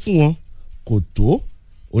tí wọ́n fún wọn kò tó.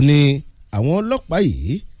 Ó ní àwọn ọlọ́pàá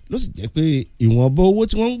yìí ló sì jẹ́ pé ìwọ̀nba owó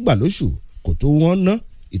tí wọ́n ń gbà lóṣù kò tó wọ́n ná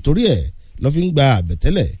ìtorí ẹ̀ ló fi ń gba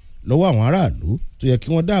àbẹ̀tẹ́lẹ̀ lọ́wọ́ àwọn aráàlú tó yẹ kí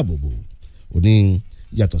wọ́n dáàbò bò. ó ní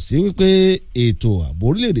yàtọ̀ sí wípé ètò ààbò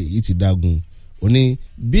orílẹ̀-èdè yìí ti dagun. ó ní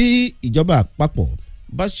bí ìjọba àpapọ̀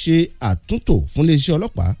bá ṣe àtúntò fún iléeṣẹ́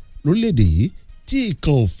ọlọ́pàá lórílẹ̀-èdè yìí tí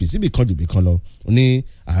ìkan ò fi síbì kan jùbì kan lọ. ó ní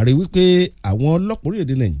ààrẹ wípé àwọn ọlọ́pàá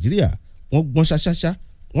orílẹ̀-èdè Nàìjíríà wọ́n gbọ́n ṣáṣáṣá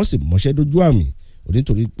wọ́n sì mọṣẹ́ dójú àmì. ó ní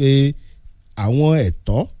nítorí pé àwọn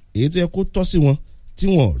ẹ̀tọ́ èyí tó yẹ kó tọ́ sí wọn tí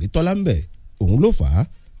wọn ò rí tọ́lá ń bẹ̀ òun ló fà á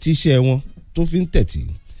tí iṣẹ́ wọn tó fi ń tẹ̀tì.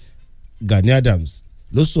 Gani Adams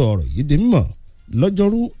ló sọ ọ̀rọ̀ yìí di mímọ̀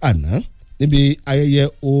lọ́jọ́rú àná níbi ayẹyẹ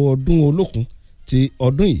ọdún olókun ti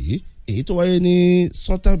ọdún yìí èyí tó wáyé ní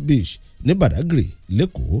Sultan Beach ní Badagry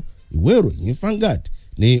lẹ́kọ̀ọ́. ìwé ìròyìn Vanguard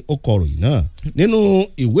ni ó kọ ìròyìn náà. nínú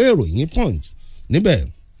ìwé ìròyìn Punch níbẹ̀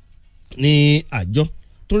ni àjọ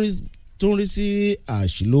tó ń rí sí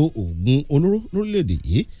àṣìlò oògùn olóró lórílẹ̀‐èdè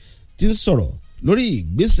yìí ti ń sọ̀rọ̀ lórí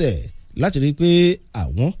ìgbésẹ̀ láti rí i pé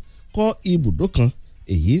àwọn kọ́ ibùdó kan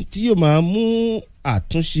èyí tí yóò máa mú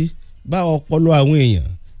àtúnṣe bá ọpọlọ àwọn èèyàn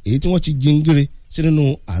èyí tí wọ́n ti jingire sí nínú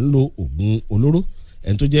à ń lo oògùn olóró.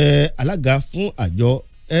 ẹni tó jẹ́ alága fún àjọ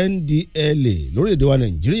NDLEA lórílẹ̀‐èdè wa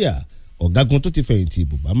Nàìjíríà ọ̀gágun tó ti fẹ̀yìntì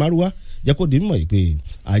Buba Marwa jẹ́ kó di mímọ̀ yìí pé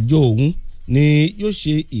àjọ òun ni yóò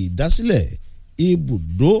ṣe ìdásílẹ̀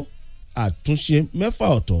ibùdó àtúnṣe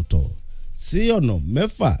 6 ọ̀tọ̀ọ̀tọ̀ sí ọ̀nà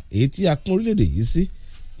 6 èyí tí a pín orílẹ̀-èdè yìí sí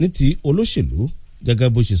ní ti olóṣèlú gẹ́gẹ́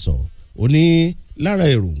bó ṣe sọ. ó ní lára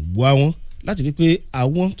èròǹgbà wọn láti rí pé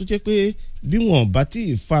àwọn tó jẹ́ pé bí wọn bá tí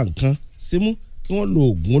ì fa nǹkan símú kí wọ́n lo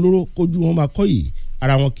oògùn olóró kójú wọn máa kọ́ yìí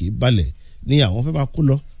ara wọn kì í balẹ̀ ni àwọn fẹ́ máa kó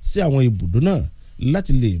lọ sí àwọn ibùdó náà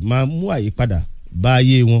láti lè máa mú àyípadà bá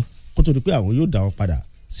ayé wọn kó tó di pé àwọn yóò dá wọn padà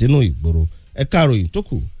sínú ìgboro. ẹ̀ka ìròyìn tó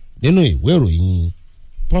kù nínú ìwé ìròyìn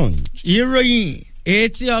Punch. ìròyìn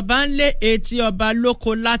etí ọba ń lé etí ọba lóko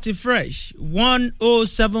láti Fresh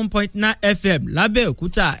 107.9 FM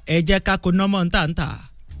lábẹ́òkúta ẹ jẹ́ ká kó nọ́mọ̀ ntàntà.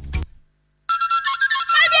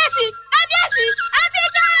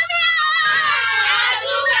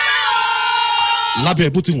 lábẹ́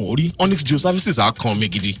bó ti wọ̀n rí Onyx Geoservices á kan mi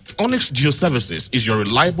gidi. Onyx Geoservices is your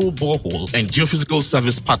reliable borehole and geophysical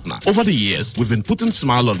service partner. Over the years, we've been putting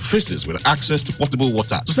smile on faces with access to potable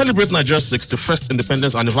water. To celebrate Nigeria's 61st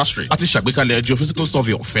independence anniversary, àti ṣàgbékalẹ̀ geophysical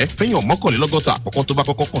survey ọ̀fẹ́ fẹ́yìn ọ̀mọ́kànlélọ́gọ́ta àkọ́kọ́ tó bá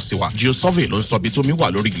kọ́kọ́ kàn sí wa. GeoSurvey ló ń sọ bí tómi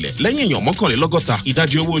wà lórí ilẹ̀. Lẹ́yìn èèyàn ọ̀mọ́kànlélọ́gọ́ta,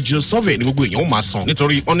 ìdajì owó GeoSurvey ni gbogbo èèyàn ó máa san.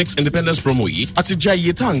 Nítorí Onyx Independence promo yìí, àti já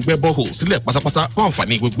iye tá à ń gbẹ́ borehole sílẹ̀ pátápátá fún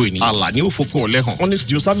àǹfààní gbogbo ènìyàn. Àlà ni ó fokun ọ̀lẹ́hàn. Onyx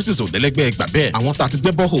Geoservices ò dẹ́lẹ́gbẹ́ ẹgbà bẹ́ẹ̀. Àwọn tá a ti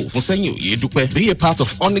gbẹ́ borehole fún sẹ́yìn òye dúpẹ́. Be a part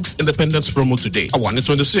of Onyx Independence promo today. Àwa ní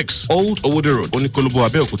 26 Old Owode Road, Oníkólóbó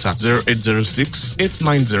Abẹ́òkúta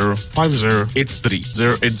 0806-890-5083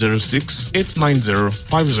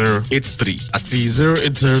 0806-890-5083 àti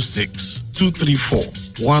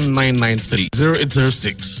 0806-234-1993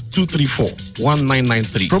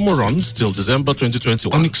 0806-234-1993. Promo runs till December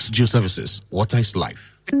 2021. Onyx Geoservices. Water is life.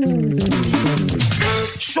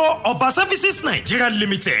 Show Oba Services Nigeria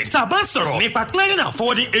Limited tàbá ń sọ̀rọ̀ nípa clearing and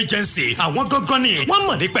forwarding agency àwọn gangan ni wọ́n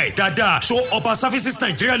mọ̀ nípa ẹ̀ dáadáa. Show Oba Services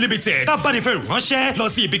Nigeria Limited tábánifẹ́ ránṣẹ́ lọ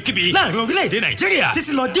sí ibikíbi láàrin orílẹ̀-èdè Nàìjíríà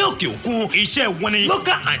títí lọ dé òkè òkun. Iṣẹ́ wọn ni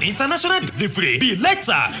local and international delivery bíi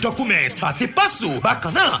letter, document àti parcel.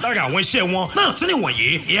 Bákan náà lára àwọn iṣẹ́ wọn náà tún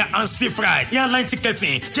níwọ̀nyí air and sea freight, airline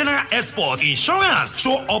ticketing, general export, insurance.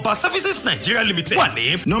 Show Oba Services Nigeria Limited wà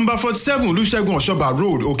ní number 47 Olúṣẹ́gun Ọ̀ṣọ́bà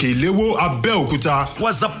Road, Òkè Ìléwó, Abẹ́òkúta.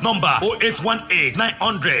 WhatsApp number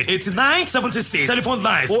 0818-900-8976. Telephone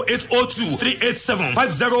lines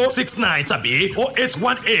 0802-387-5069 tàbí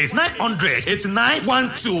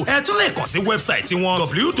 0818-900-8912. Ẹ tún lè kàn sí wẹ́bsáìtì wọn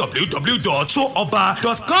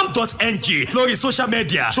www.showoba.com.ng. Lórí social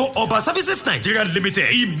media Show Oba Services Nigeria Limited.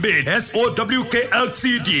 Email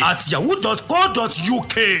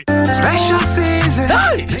sowkltd@yahoo.co.uk. Special season.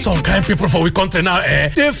 Hey, some kind people for we country now,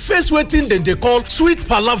 they face waiting then they call sweet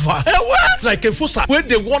palava. What? Like a fusa where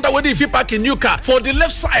they wonder whether if you park a new car for the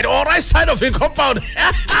left side or right side of a compound.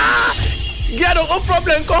 Get no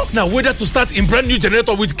problem, come. Now whether to start in brand new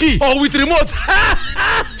generator with key or with remote.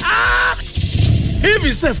 If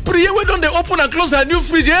itself, pray we don't they open and close a new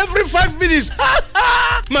fridge every 5 minutes.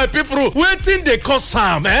 My people, waiting they cause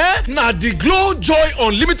some, Now the Glow Joy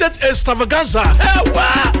Unlimited Extravaganza.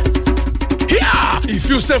 Yeah, if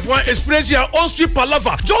you self want experience your own sweet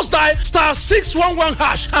palava, just dial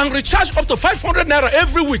 *611# and recharge up to 500 naira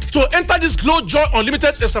every week to enter this Glow Joy Unlimited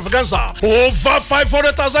Extravaganza. Over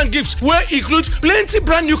 500,000 gifts will include plenty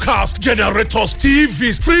brand new cars, generators,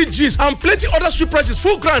 TVs, fridges, and plenty other sweet prices.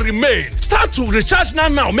 Full grand remain. Start to recharge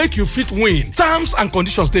now, make you fit win. Terms and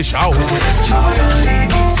conditions they shall.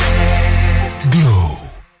 Glow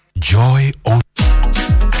Joy on.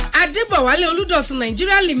 Adébọ̀wálé Olúdọ̀tun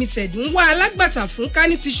Nigeria Limited ń wá alágbàtà fún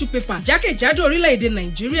Kani tissue paper jákèjádò orílẹ̀-èdè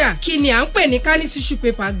Nàìjíríà. Kí ni à ń pè ní Kani tissue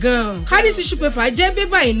paper gan-an? Kani tissue paper jẹ́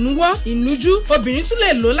bébà ìnuwọ́, ìnujú, obìnrin tún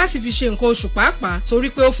lè lò láti fi ṣe nǹkan oṣù pàápàá torí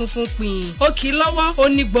pé ó funfun pin. Ó kì í lọ́wọ́, ó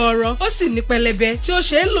ní gbọ́ọ̀rọ̀, ó sì ní pẹlẹbẹ tí ó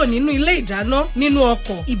ṣe é lò nínú ilé ìdáná, nínú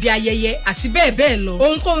ọkọ̀, ibi ayẹyẹ àti bẹ́ẹ̀ bẹ́ẹ̀ lọ.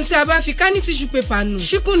 Ohunkóhun tí a bá fi Kani tissue paper nù,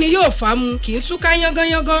 ṣíkún ni yóò fà á mu, kì í túká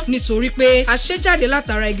yángányángán nítorí pé a ṣe jáde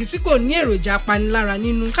látara igi tí kò ní èròjà apanilára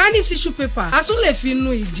nínú. Kani tissue paper a tún lè fi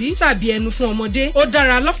nu ìdí tàbí ẹnu fún ọmọdé. Ó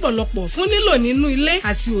dára lọ́pọ̀lọpọ̀ fún lílò nínú ilé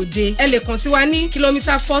àti òde. Ẹ lè kàn sí wa ní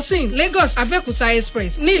kìlómítà 14 Lagos Abẹ́òkúta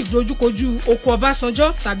Express ní ìdojúkojú oko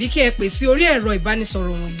Ọbásanjọ́ tàbí kí ẹ pè sí orí ẹ̀rọ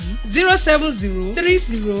ìbánisọ̀rọ̀ wọ̀nyí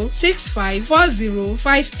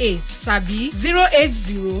 07030654058 tàbí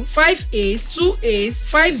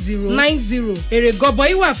 08058285090. Èrè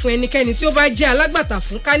gọbọi wà fún ẹnikẹ́ni tí ó bá jẹ́ alágbàtà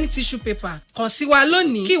fún Kani tissue paper. Kàn sí wa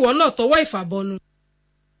lónìí kí ìwọ náà tọwọ́ ìfàbọnu.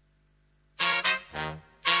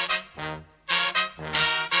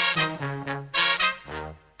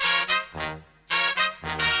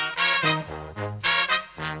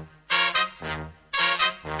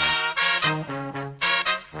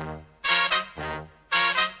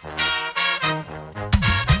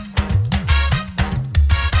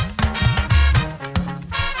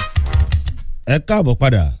 Ẹ káàbọ̀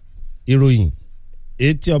padà. Ìròyìn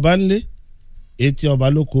etí ọba ńlé etí ọba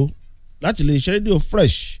lóko láti lè ṣe rédíò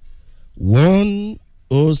Fresh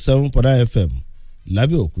 107.9 FM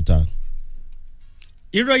lábẹ́òkúta.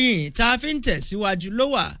 Ìròyìn tá a fi ń tẹ̀síwájú ló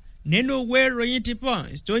wà nínú ìwé ìròyìn The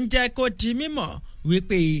Punch tó ń jẹ́ kó di mímọ̀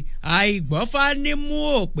wípé àìgbọ́fá ní mú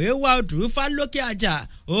òpè wá òdùfá lókè àjà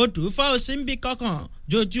òdùfá ò sí ń bí kankan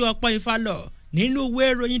jojú ọpọ́n ifá lọ. Nínú ìwé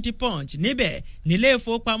ìròyìn The Punch níbẹ̀ nílé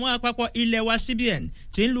ìfowópamọ́ àpapọ̀ ilẹ̀ wa CBN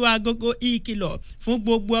ti ń lu agogo ìkìlọ̀ fún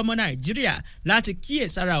gbogbo ọmọ Nàìjíríà láti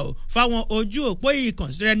kíyèsára o fáwọn ojú òpó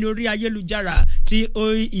ìkànsíra ní orí ayélujára tí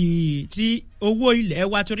owó ilẹ̀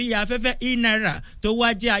wa torí afẹ́fẹ́ e-naira tó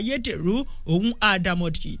wá jẹ́ ayédèrú òun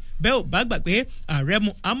àdàmọ̀dì. Bẹ́ẹ̀ ò bá gbàgbé ààrẹ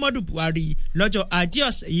Muhammadu Buhari lọ́jọ́ ajé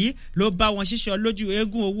ọ̀sẹ̀ yìí ló bá wọn ṣíṣọ lójú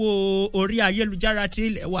eégún owó orí ayélujára ti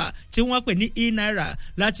ilẹ̀ wa tí wọ́n pè ní e-naira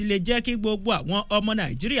láti lè jẹ́ kí gbogbo àwọn ọmọ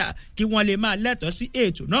Nàìjíríà kí wọ́n lè máa lẹ́tọ̀ọ́ sí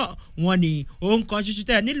ètò náà. Wọ́n ní ohun kan ṣoṣo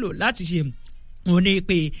tẹ́ nílò láti ṣe ó ní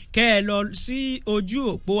pé kẹ́ ẹ lọ sí ojú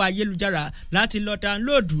òpó ayélujára láti lọ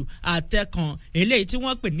dáńlóòdù àtẹ̀kàn eléyìí tí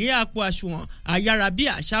wọ́n pè ní àpò àsùnwọ̀n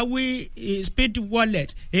ayárabíàṣá speed wallet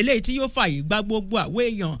eléyìí tí yóò fààyè gba gbogbo àwọn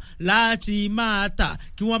èèyàn láti máa tà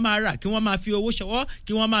kí wọ́n máa rà kí wọ́n máa fi owó ṣọwọ́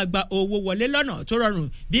kí wọ́n máa gba owó wọlé lọ́nà tó rọrùn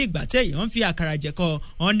bí ìgbà téèyàn ń fi àkàrà jẹ̀kọ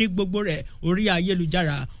wọn ní gbogbo rẹ̀ orí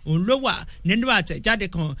ayélujára. Òun ló wà nínú àtẹ̀jáde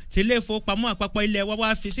kan tí ilé ìfowópamọ́ àpapọ̀ ilẹ̀ wa wá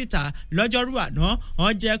fi síta lọ́jọ́rú àná.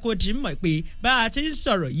 Wọ́n jẹ́ kó di mọ̀ pé bá a ti ń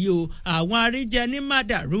sọ̀rọ̀ yìí o àwọn àríjẹ ní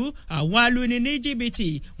màdàrú àwọn aluni ní jìbìtì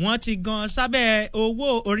wọ́n ti gan sábẹ́ owó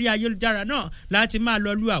orí ayélujára náà láti máa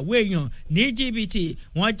lọ lu àwọn èèyàn ní jìbìtì.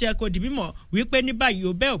 Wọ́n jẹ́ kó di mímọ̀ wípé ní báyìí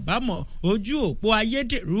o bẹ́ẹ̀ ò bá mọ̀ ojú òpó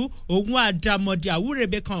ayédèrú òun àdàmọ̀dì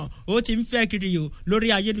àwúrẹ́bẹ kan ó ti ń fẹ́ kiri o lórí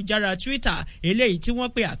ayélujára Twitter eléyìí tí wọ́n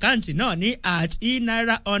pe àkáǹtì náà ní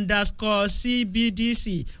 @enaira_cbdc.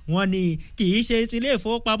 Wọ́n ní kì í ṣe ti ilé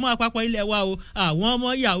ìfowópamọ́ àpapọ̀ ilẹ̀ wa o àwọn ọmọ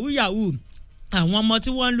yahoo yahoo àwọn ọmọ tí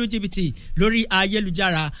wọ́n ń lu jìbìtì lórí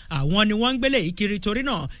ayélujára àwọn ni wọ́n ń gbélé ìkiri torí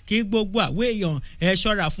náà kí gbogbo àwọn èèyàn ẹ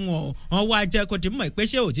ṣọ́ra fún wọn. Wọ́n wá jẹ́ kó di mọ̀ pé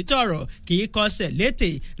ṣé òtítọ́ ọ̀rọ̀ kì í kọsẹ̀ létè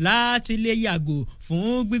láti lè yàgò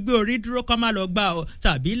fún gbígbé orí dúró kọ́ máa lọ gbà ọ́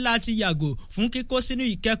tàbí láti yàgò fún kíkó sínú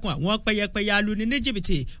ìkẹ́kùn àwọn pẹyẹpẹyẹ aluni ní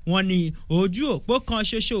jìbìtì. Wọ́n ní ojú òpó kan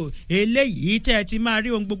ṣoṣo eléyìí tẹ́ ẹ ti máa rí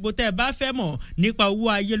ohun gbogbo tẹ́ ẹ bá fẹ́ mọ̀ nípa owó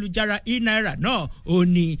ayélujára e-naira náà ò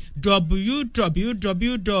ní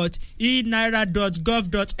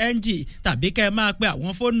www.enaira.gov.ng tàbí kẹ́ ẹ máa pe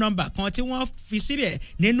àwọn fóònù nọ́mbà kan tí wọ́n fi síbẹ̀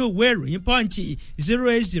nínú ìwé ìròyìn Punch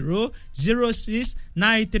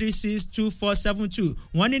 08006936272.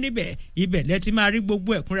 Wọ́n ní níbẹ̀ ibẹ̀ lẹ ti máa rí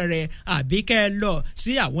gbogbo ẹ̀kúnrẹ́rẹ́ àbí kẹ́ ẹ lọ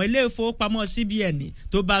sí àwọn ilé ìfowópamọ́ CBN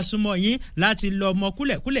tó bá súnmọ́ yín láti lọ mọ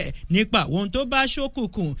kúlẹ̀kúlẹ̀ nípa ohun tó bá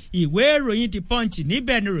ṣókùnkùn. Ìwé ìròyìn The Punch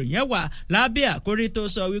níbẹ̀ ni ìròyìn ẹ̀ wà lábẹ́ àkórí tó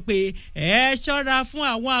sọ wípé ẹ ṣọ́ra fún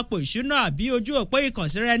àwọn àpò ìṣúná àbí ojú òpó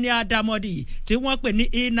ìkànsíra ní àdàmọ̀dì tí wọ́n pè ní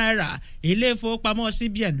e-naira. Ilé ìfowópamọ́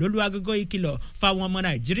CBN ló lu agogo ìkìlọ̀ fáwọn ọmọ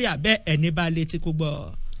Nàìjíríà bẹ́ẹ̀ ẹni bá létí kó gbọ́.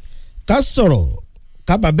 Ká sọ̀rọ̀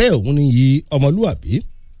kábàbẹ́ òun ni yí ọmọlúwàbí.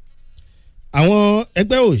 Àwọn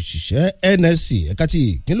ẹgbẹ́ òṣìṣẹ́ NSC ẹ̀ka ti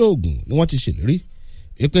ìpínlẹ̀ Ògùn ni wọ́n ti ṣèlérí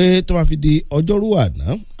pé tó máa fi di ọjọ́rú àná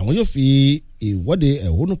àwọn yóò fi ìwọ́de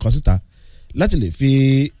ẹ̀hónú kan síta láti lè fi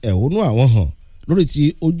ẹ̀hónú àwọn hàn lórí ti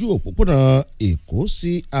ojú òpópónà Èkó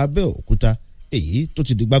sí Abẹ́òkúta èyí tó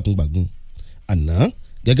ti di gbágungbàgun. Àná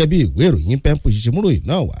gẹ́gẹ́ bí ìwé ìròyìn Pempo ṣiṣẹ́ múròyìn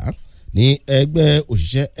náà wá ní ẹgbẹ́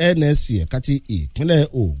òṣìṣẹ́ NSC ẹ̀ka ti ìpínlẹ̀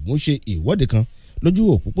Ògùn ṣe ìwọ́de kan lójú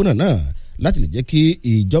òpópónà náà láti lè jẹ́ kí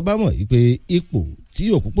ìjọba mọ̀ wípé ipò tí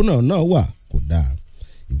òpópónà náà wà kò dáa.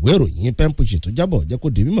 ìwé ìròyìn pen pushing tó jábọ̀ jẹ́ kó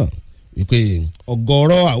di mímọ̀ wípé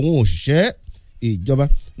ọ̀gọ̀ọ̀rọ̀ àwọn òṣìṣẹ́ ìjọba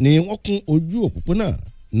ni wọ́n kún ojú òpópónà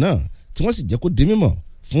náà tí wọ́n sì jẹ́ kó di mímọ̀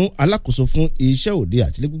fún alákòóso fún iṣẹ́ òde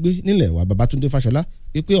àtìlẹ́ gbígbé nílẹ̀ wa Babátúndé Fáṣọlá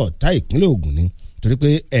wípé ọ̀tá ìpínlẹ̀ Ògùn ni torí pé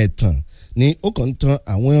ẹ̀tàn ni ó kàn ń tan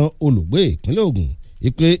àwọn olùgbé ìpínlẹ̀ Ògùn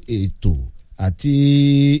wípé ètò àti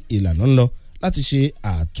ìlànà ń lọ láti ṣe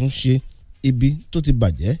àtúnṣe ibi tó ti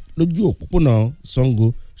bàjẹ́ lójú òpópónà Ṣàngó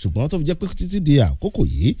ṣùgbọ́n tó fi jẹ́ pé títí di àkókò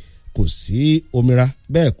yìí kò sí omira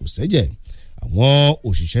bẹ́ẹ̀ kò sẹ́jẹ̀. àwọn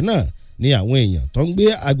òṣìṣẹ́ náà ni àwọn èèyàn tó ń gbé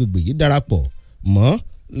agbègbè yìí darapọ̀ mọ́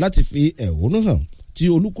láti fi ẹ̀hónú hàn tí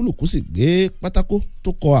olúkúlùkù sì gbé pátákó tó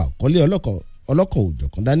kọ àkọlé ọlọ́kan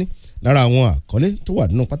òjọ̀kan dání. lára àwọn àkọlé tó wà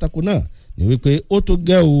nínú pátákó náà ni wípé ó tó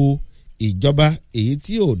gẹ́ o ìjọba èyí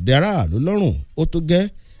tí ò dára ló lọ́rùn ó tó gẹ́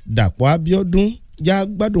Dàpọ̀ Abíọ́dún já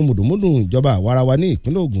gbádùn mùdùmùdù ìjọba àwarawa ní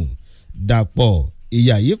ìpínlẹ̀ Ògùn. Dàpọ̀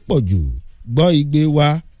ìyà yìí pọ̀ jù gbọ́ igbe wa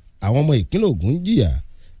àwọn ọmọ ìpínlẹ̀ Ògùn jìyà.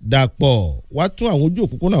 Dàpọ̀ wá tún àwọn ojú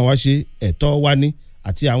òpópónà wa ṣe ẹ̀tọ́ wa ní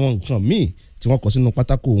àti àwọn nǹkan míì tí wọ́n kọ sínú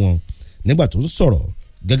pátákó wọn. nígbà tó ń sọ̀rọ̀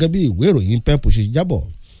gẹ́gẹ́ bí ìwé ìròyìn pen pushing jábọ̀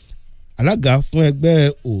alága fún ẹgbẹ́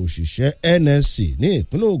òṣìṣẹ́ NSC ní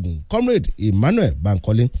ìpínlẹ̀ Ògùn Comrade Emmanuel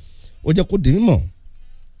Bankole ó jẹ́ kó di mímọ̀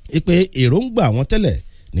pé èròǹgbà àwọn tẹ́lẹ̀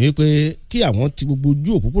ní wípé kí àwọn ti gbogbo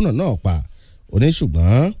ojú òpópónà náà pa ó ní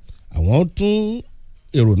ṣùgbọ́n àwọn tún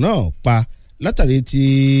èrò náà pa látàrí ti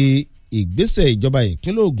ìgbésẹ̀ ìjọba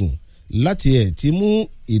ìpínlẹ̀ Ògùn láti ti mú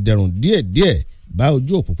ìdẹ̀rùn díẹ̀díẹ̀ bá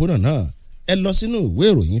ojú òpópónà náà. ẹ lọ sínú ìwé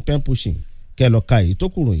ìròyìn pen pushing kẹ́ lọ ka èyí tó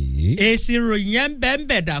kùrùn yìí. èsì ìròyìn ẹ̀ ń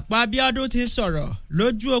bẹ́ẹ̀ Dàpọ̀ Abíọ́dún ti sọ̀rọ̀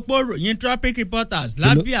lójú òpó ìròyìn Tropic Reporters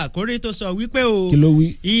lábẹ́ àkórí tó sọ wípé o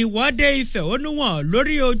ìwọ́de ìfẹ̀hónúhàn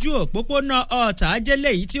lórí ojú òpópónà Ọ̀tà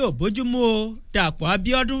ajẹ́lẹ̀ yìí tí ò bójúmu o Dàpọ̀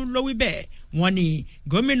Abíọ́dún ló wí bẹ́ẹ̀. wọ́n ní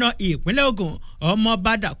gómìnà ìpínlẹ̀ Ògùn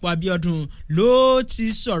ọmọọba Dàpọ̀ Abíọ́dún ló ti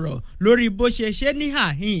sọ̀rọ̀ lórí bó ṣe ṣe ní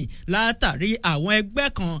àhín látàrí àwọn ẹgbẹ́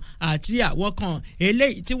kan àti àwọn kan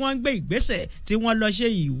eléyìí tí wọ́n ń gbé ìgbésẹ̀ tí wọ́n lọ ṣe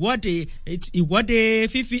ìwọ́de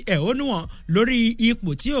fífi ẹ̀hónú hàn lórí ipò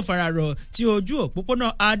tí ò fararọ̀ tí ojú òpópónà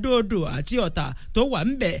Adó-Odò àti Ọ̀tà tó wà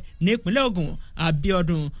ńbẹ̀ nípínlẹ̀ Ògùn.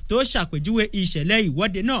 Abíọ́dún tó ṣàpèjúwe ìṣẹ̀lẹ̀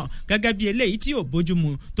ìwọ́de náà gẹ́gẹ́ bí eléyìí tí ò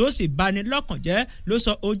bójúmu tó sì bani lọ́kàn jẹ́ ló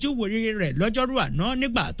sọ ojúwòye rẹ̀ lọ́jọ́rú àná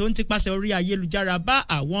nígbà tó ń tipasẹ̀ orí ayélujára bá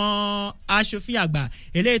àwọn aṣòfin àgbà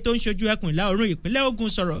eléyìí tó ń ṣojú ẹkùn ìlà oòrùn ìpínlẹ̀ Ògùn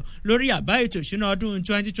sọ̀rọ̀ lórí àbá ètò ìṣúná ọdún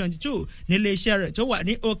 2022 nílé iṣẹ́ rẹ̀ tó wà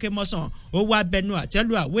ní Òkè Mọ́sàn. ó wá bẹnu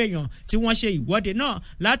àtẹ́lu àwọn èèyàn tí wọ́n ṣe ìwọ́de náà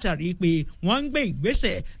látàrí pé wọ́n ń gbé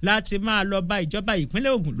ìgbésẹ̀ láti máa lọ bà ìjọba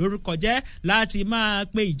ìpínlẹ̀ Ògùn lórúkọ jẹ́ láti máa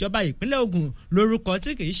pe ìjọba ìpínlẹ̀ Ògùn lórúkọ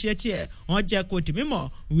tí kì í ṣe tiẹ̀. wọ́n jẹ́ kó di mímọ̀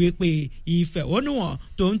wípé ìfẹ̀hónúhàn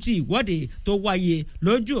tó ń ti ìwọ́de tó wáyé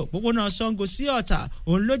lójú òpópónà Ṣàngó sí Ọ̀tà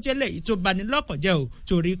òun ló jẹ́ lẹ́yìn tó bani lọ́kàn jẹ́ o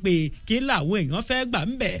torí pé kí làwọn èèyàn fẹ́ gbà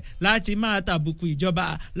ń bẹ̀ láti máa tàbùkù ìjọba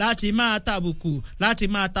láti máa tàbùkù láti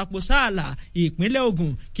máa tapo sáàlà ìpínlẹ̀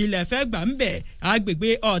Ògùn kí lẹ̀ fẹ́ gbà ń bẹ̀ agbègbè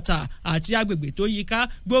Ọ̀tà àti agbègbè tó yíká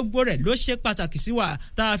gbogbo rẹ̀ ló ṣe pàtàkì sí wa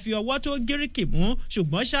tá a fi ọwọ́ tó gíríkì mú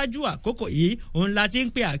ṣùgbọ́n ṣáájú àkókò yìí òun la ti ń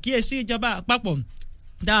pe àkíyèsí ìjọba àpapọ̀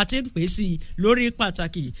tá a ti ń pè sí lórí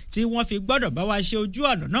pàtàkì tí wọ́n fi gbọ́dọ̀ bá wa ṣe ojú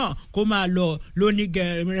ọ̀nà náà kó máa lọ lóní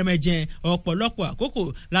gẹ̀rẹ́mẹ̀jẹ̀ ọ̀pọ̀lọpọ̀ àkókò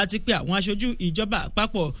láti pe àwọn aṣojú ìjọba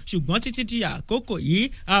àpapọ̀ ṣùgbọ́n títí di àkókò yìí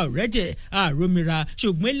a ò rẹ́jẹ̀ a ò rómìnira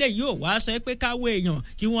ṣùgbọ́n eléyìí ò wá sọ pé káwé èèyàn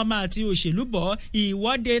kí wọ́n máa ti òṣèlú bọ̀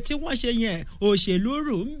ìwọ́de tí wọ́n ṣe yẹn òṣèlú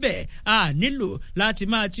rù ń bẹ̀ a nílò láti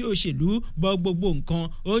máa ti òṣèlú bọ gbogbo nǹkan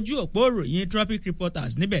ojú òpó ìròyìn Tropic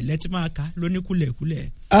Reporters níbẹ̀ lẹ́tí máa ka lóníkúlẹ̀kúlẹ̀.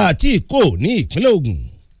 àti ìkó ní ìpínlẹ̀ Ògùn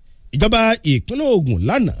ìjọba ìpínlẹ̀ Ògùn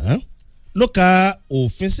lánàá ló ka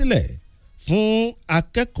òfin sílẹ̀ fún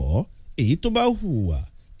akẹ́kọ̀ọ́ èyí tó bá hùwà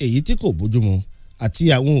èyí tí kò bójúmu àti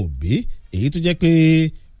àwọn òbí èyí tó jẹ́ pé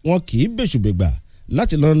wọn kì í bẹ̀ṣùbẹ̀gbà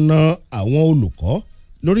láti lọ na àwọn olùkọ́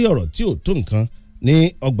lórí ọ̀rọ̀ tí ò tó nǹkan ní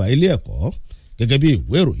ọgbà ilé ẹ̀kọ́. Gẹ́gẹ́ bí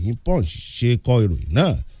ìwé ìròyìn Punch ṣe kọ ìròyìn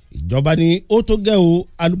náà ìjọba ní ó tó gẹ́ o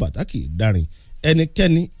alùbàtà kì í darin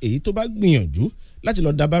ẹnikẹ́ni èyí tó bá gbìyànjú láti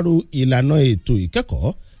lọ dabaru ìlànà ètò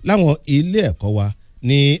ìkẹ́kọ̀ọ́ láwọn ilé ẹ̀kọ́ wa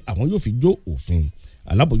ni àwọn yóò fi jó òfin.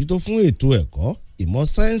 Alábòjútó fún ètò ẹ̀kọ́ ìmọ̀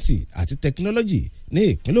sáyẹ́ǹsì àti tẹkinọ́lọ́jì ní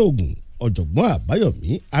ìpínlẹ̀ Ògùn ọ̀jọ̀gbọ́n Àbáyọ̀mí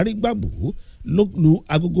Arígbàbù ló lu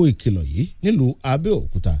agogo ìkìlọ̀ yìí nílùú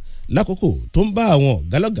Abẹ́òkúta lákòókò tó ń bá àwọn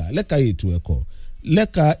ọ̀gálọ́gà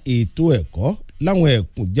lẹ́ka ètò ẹ̀kọ́ láwọn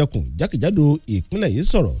ẹkùnjẹkùn jákèjádò ìpínlẹ̀ yìí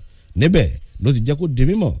sọ̀rọ̀. Níbẹ̀ ló ti jẹ́ kó di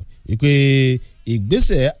mímọ̀ wípé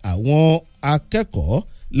ìgbésẹ̀ àwọn akẹ́kọ̀ọ́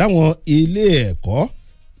láwọn ilé ẹ̀kọ́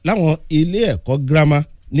láwọn ilé ẹ̀kọ́ girama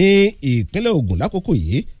ní ìpínlẹ̀ Ògùn lákòókò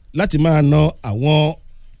yìí láti máa na àwọn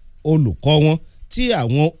olùkọ́ wọn tí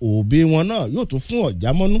àwọn òbí wọn náà yóò tún fún ọ̀já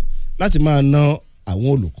mọ́nú láti máa na àwọn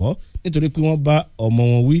olùkọ́ nítorí pé wọ́n bá ọmọ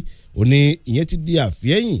wọn wí. Ó ní ìyẹn ti di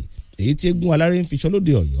àfihẹ́yìn èyí tí eégún aláré ń fi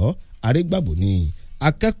ṣọlóde Ọ̀yọ́. Arégbàbọ̀ ni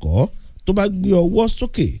akẹ́kọ̀ọ́ tó bá gbé ọwọ́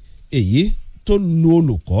sókè èyí tó lu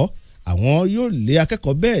olùkọ́, àwọn yóò lé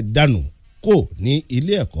akẹ́kọ̀ọ́ bẹ́ẹ̀ dànù kò ní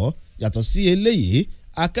ilé ẹ̀kọ́. Yàtọ̀ sí eléyìí,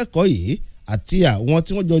 akẹ́kọ̀ọ́ yìí àti àwọn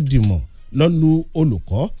tí wọ́n jọ dìmọ̀ lọ lu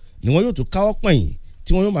olùkọ́ ni wọ́n yóò tún káwọ́ pọ̀nyìn tí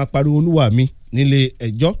wọ́n yóò máa pariwo olúwa mi nílé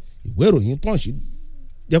ẹjọ́. Ìwé ìròyìn Punch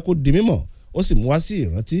jẹ́ kó di mímọ̀, ó sì mú wá sí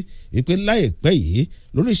ìrántí wípé láìpẹ́ yìí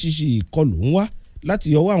lóríṣiríṣi ìkọlù ń wá láti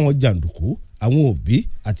ọwọ́ àwọn jàǹdùkú, àwọn òbí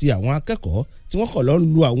àti àwọn akẹ́kọ̀ọ́ tí wọ́n kọ̀ lọ ń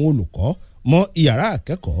lu àwọn olùkọ́ mọ́ iyàrá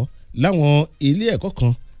akẹ́kọ̀ọ́ láwọn ilé ẹ̀kọ́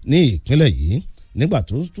kan ní ìpínlẹ̀ yìí. Nígbà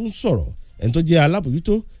tó tún sọ̀rọ̀, ẹni tó jẹ́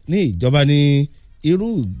alábòjútó ní ìjọba ní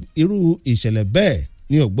irú ìṣẹ̀lẹ̀ bẹ́ẹ̀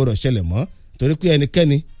ni ò gbọ́dọ̀ ṣẹlẹ̀ mọ́, torí pé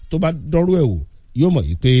ẹnikẹ́ni tó bá dọ́rú ẹ̀ wò yóò mọ̀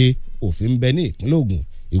yìí pé òfin ń bẹ ní ìpínlẹ̀ Ògùn.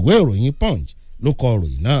 Ìwé ìròyìn Punch ló kọ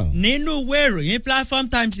ìròyìn náà. Nínú ìwé ìròyìn Platform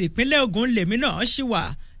Times ìpínlẹ̀ Ògùn lèmi náà ṣì wà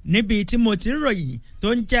níbi tí mo ti ń ròyìn tó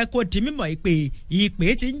ń jẹ́ kó di mímọ̀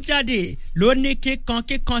ìpè ti ń jáde ló ní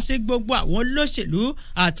kíkan sí gbogbo àwọn olóṣèlú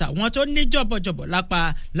àtàwọn tó ní jọ̀bọ̀jọ̀bọ̀ lápá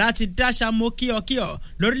láti dáṣà mọ́ kíọ̀kíọ̀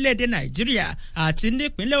lórílẹ̀‐èdè Nàìjíríà àti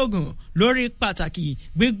nípínlẹ̀ Ògùn lórí pàtàkì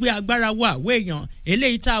gbígbé agbára wọ àwọn èèyàn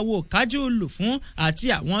eléyìí tá a wò kájú lù fún àti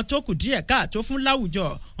àwọn tó kù díẹ̀ káàtó fún láwùjọ.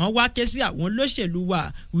 Wọ́n wá ké sí àwọn olóṣèlú wa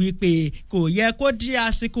wípé kò yẹ kó di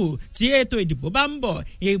àsìkò tí ètò ìdìbò bá ń bọ̀,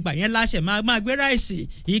 ìgbà yẹn láṣẹ máa gbé ráìsì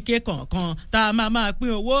ike kọ̀ọ̀kan tá a máa pín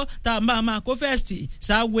owó tá a máa kó fẹ́ẹ̀sì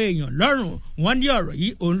sáwọ èèyàn lọ́rùn. Wọ́n ní ọ̀rọ̀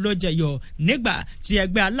yìí òun ló jẹyọ nígbà tí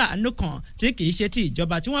ẹgbẹ́ aláàánú kan tí kìí ṣe ti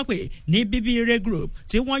ìjọba tí wọ́n pè ní BBRA Group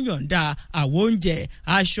tí wọ́n yọ̀ǹda àwo oúnjẹ,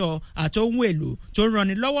 aṣọ àti ohun èlò tó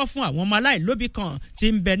ranni lọ́wọ́ fún àwọn ọmọ aláìlóbí kan tí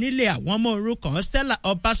ń bẹ nílé àwọn ọmọ òrukàn Stella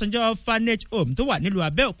Ọbásanjọ́ Orphanage Home tó wà nílùú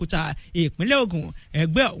Abẹ́òkúta ìpínlẹ̀ Ògùn.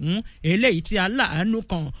 Ẹgbẹ́ ọ̀hún eléyìí tí aláàánú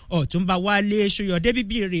kan Ọ̀túnba Wálé Ṣóyọdé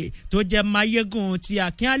BBRA tó jẹ́ máyégún ti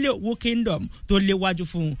Akínálé Òwú Kingdom tó léwájú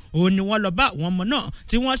fún òun ni wọ́n lọ bá àwọn ọmọ náà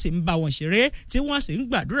tí wọ́n sì ń bá wọn ṣeré tí wọ́n sì ń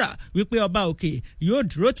gbàdúrà wípé ọba òkè yóò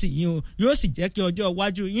dúró tì yín o, yóò sì jẹ́ kí ọjọ́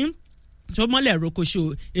iwájú yín tó mọ́lẹ̀ rokoṣo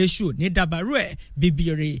èṣù ní dàbàrú ẹ̀.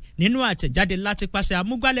 BBRA nínú àtẹ̀jáde láti pàṣẹ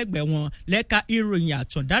amúgbálẹ́gbẹ̀ẹ́ wọn lẹ́ka ìròyìn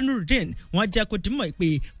Àtàndánúrúdìn wọ́n jẹ́ kó dìmọ̀ pé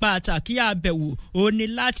pàtàkì àbẹ̀wò ó ní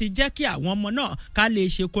láti jẹ́ kí àwọn ọmọ náà ká lè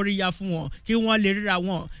ṣe kóríyá fún wọn kí wọ́n lè ríra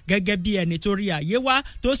wọn gẹ́gẹ́ bí ẹni tó rí ayé wá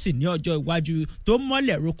tó sì ní ọjọ́ iwájú tó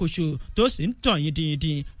mọ́lẹ̀ rokoṣo tó sì ń tàn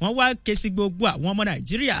yìndìnyìndìn. Wọ́n wá ké sí gbogbo àwọn ọmọ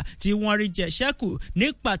Nàìjíríà tí wọ́n rí jẹ ṣẹ́kù ní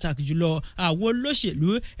pàtàkì jùlọ àwọn olóṣèlú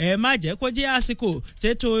ẹ má jẹ́ kó jẹ́ àsìkò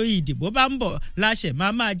tètò ìdìbò bá ń bọ̀ láṣẹ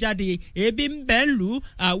máa jáde ebi ń bẹ ń lù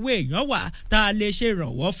àwọn èèyàn wà tá a lè ṣe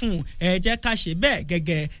ìrànwọ́ fún ẹ jẹ́ ká ṣe bẹ́ẹ̀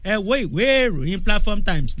gẹ́gẹ́ ẹ wo ìwé ìròyìn Platform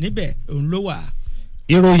Times níbẹ̀ òun ló wà.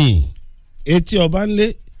 Ìròyìn etí ọba ńlé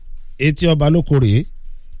etí ọba lóko rèé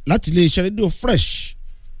láti iléeṣẹ́ rédíò Fresh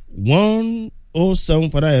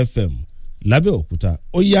 107.9 FM lábẹ́òkúta.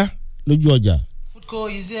 Ó yá lójú ọjà. Foodco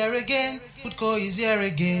is here again. Foodco is here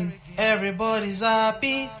again. Everybody's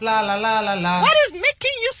happy. La la la la la. What is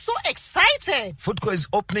making you so excited? Foodco is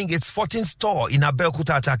opening its 14th store in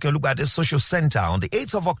Abeokuta at Akeolubade Social Center on the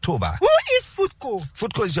 8th of October. Who is Foodco?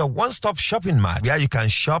 Foodco is your one-stop shopping mart where you can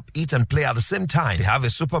shop, eat, and play at the same time. They have a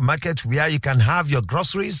supermarket where you can have your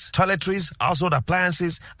groceries, toiletries, household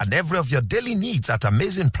appliances, and every of your daily needs at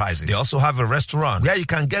amazing prices. They also have a restaurant where you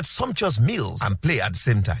can get sumptuous meals and play at the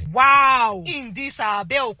same time. Wow! In this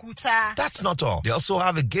Abeokuta. That's not all. They also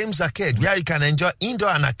have a games arcade where you can enjoy indoor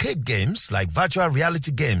and arcade games like virtual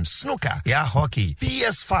reality games, snooker, air hockey,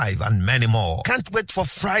 PS5, and many more. Can't wait for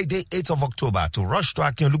Friday, 8th of October to rush to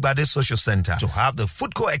Akeolubade Social Center to have the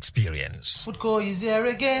Foodco experience. Foodco is here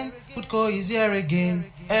again. Foodco is here again.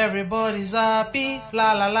 Everybody's happy.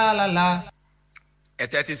 La la la la la. Ẹ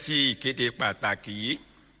tẹ́tí sí ìkéde pàtàkì yìí.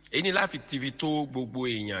 Èyí ni láti TV tó gbogbo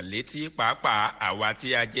èèyàn létí pàápàá àwa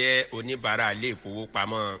tí a jẹ́ oníbàárà ilé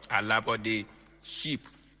ìfowópamọ́ alábọ́dé SHIP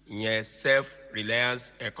ìyẹn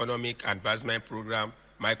Self-Reliance Economic Advancement Program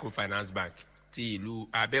Microfinance Bank ti ìlú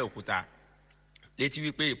Abẹ́òkúta. Létí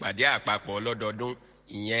wípé ìpàdé àpapọ̀ lọ́dọọdún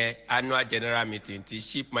ìyẹn Annual General Meeting ti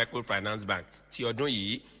SHIP Microfinance Bank ti ọdún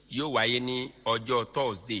yìí yóò wáyé ní ọjọ́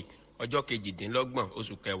Thursday ọjọ́ 28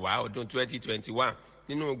 oṣù kẹwàá ọdún 2021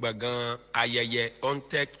 nínú gbọ̀ngàn ayẹyẹ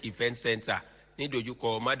ontech event center ní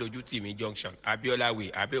dojúkọ Mádojútìmí junction Abiola Way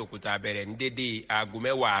Abẹ́òkúta bẹ̀rẹ̀ ní dédé aago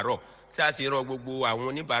 10 àárọ̀ tí a sì rọ gbogbo àwọn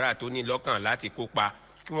oníbàárà tó ní lọ́kàn láti kópa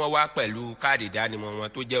kí wọ́n wá pẹ̀lú káàdì ìdánimọ̀ wọn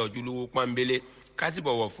tó jẹ́ ojúlówó pọ́nbélé ká sì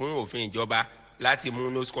bọ̀wọ̀ fún òfin ìjọba láti mú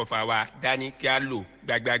noscofa wa dání kí á lò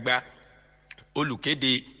gbágbágbá.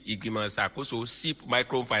 Olùkéde ìgbìmọ̀ ìṣàkóso SIP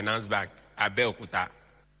Microfinance Bank Abẹ́òkúta.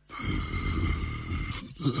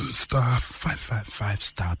 Star 555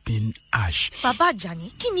 star pin hash. Bàbá Àjàní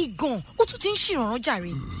kí ni gan-an ó tún ti ń ṣèrànràn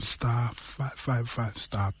jàre. Star 555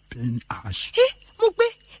 star pin hash. Mo gbé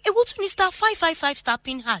ewu tún ní star 555 star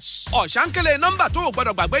pin hash. ọ̀sánkélé nọ́mbà tó o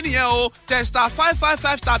gbọ́dọ̀ gbàgbé nìyẹn o tẹ star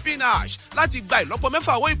 555 star pin hash láti gba ìlọ́po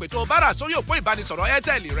mẹ́fà owó ìpè tó o bá rà sórí òpó ìbánisọ̀rọ̀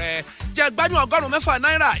airtel rẹ jẹ gbádùn $100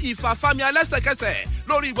 náírà ìfàfàmì alẹ́sẹ̀kẹsẹ̀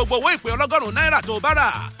lórí gbogbo owó ìpè $100 náírà tó o bá rà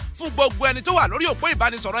fún gbogbo ẹni tó wà lórí òpó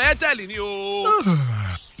ìbánisọ̀rọ̀ airtel ni o.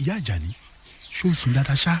 Ìyá Àjàní ṣó o sùn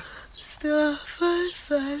dáadáa ṣá. Star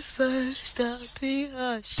 555 star pin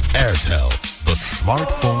hash. Airtel, the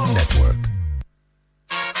smartphone network.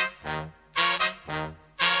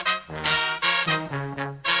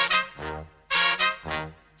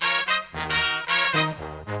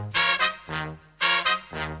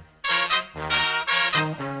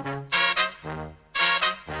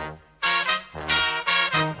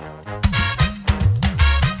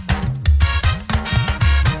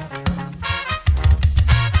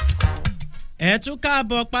 ẹ tún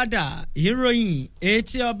káàbọ̀ padà ìròyìn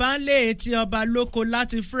etí ọba ń lé etí ọba lóko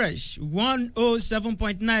láti fresh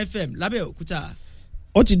 107.9 FM lábẹ́òkúta.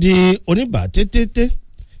 ó ti di oníbà tètè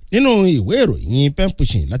nínú ìwé ìròyìn pen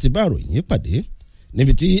pushing láti bá ìròyìn pàdé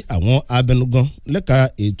níbi tí àwọn abẹnugan lẹ́ka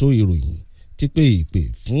ètò ìròyìn ti pé ìpè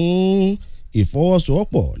fún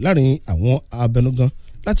ìfọwọ́sowọ́pọ̀ láàrin àwọn abẹnugan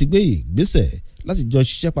láti gbé ìgbésẹ̀ láti jọ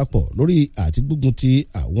ṣiṣẹ́ papọ̀ lórí àti gbógun ti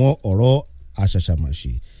àwọn ọ̀rọ̀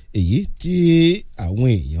àṣàṣàmàṣì èyí tí àwọn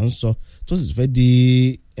èèyàn ń sọ tó sì fẹ́ di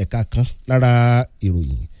ẹ̀ka kan lára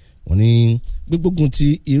ìròyìn. wọ́n ní gbígbógun ti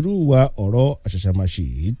irú wa ọ̀rọ̀ àṣàṣàmàṣì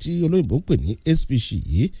yìí tí olóyìnbó ń pè ní HPC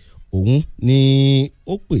yìí òun ni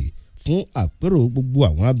ó pè fún àpérò gbogbo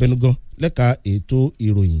àwọn abẹnugan lẹ́ka ètò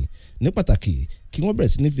ìròyìn ní pàtàkì kí wọ́n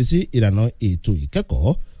bẹ̀rẹ̀ sí ní fi sí ìlànà ètò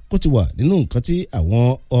ìkẹ́kọ̀ọ́ kó ti wà nínú nǹkan tí àwọn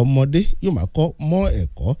ọmọdé yóò máa kọ́ mọ́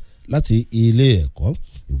ẹ̀kọ́ láti ilé ẹ̀kọ́.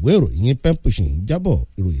 ìwé ìròyìn pen pushing jábọ̀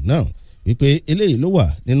ìròyìn náà wípé eléyìí ló wà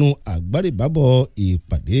nínú àgbáríbábọ̀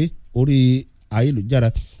ìpàdé orí ayélujára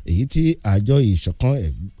èyí tí àjọ ìṣọ̀kan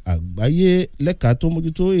àgbáyé lẹ́ka tó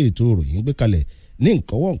mójútó ètò ìròyìn gbé kalẹ̀ ní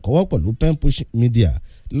nkọ́wọ́ pẹ̀lú pen pushing media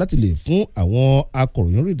láti lè fún àwọn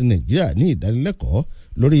akọ̀ròyìn orílẹ̀-èdè Nàìjíríà ní ìdánilẹ́kọ̀ọ́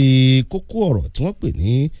lórí kókó ọ̀rọ̀ tí wọ́n pè ní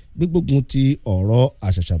gbígbógun ti ọ̀rọ̀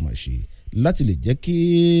àṣàṣàmàṣì láti lè jẹ́ kí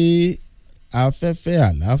afẹ́fẹ́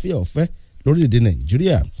àlàáfíà ọ̀fẹ́ lórílẹ̀‐èdè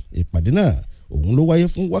Nàìjíríà. ìpàdé náà òun ló wáyé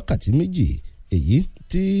fún wákàtí méjì èyí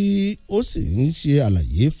tí ó sì ń ṣe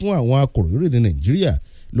àlàyé fún àwọn akọ̀ròyìn orílẹ̀‐èdè Nàìjíríà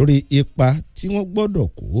lórí ipa tí wọ́n gbọ́dọ̀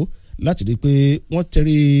kó láti rí i pé wọ́n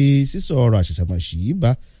tẹrí sísọ ọ̀rọ̀ àṣàṣàmàṣì yìí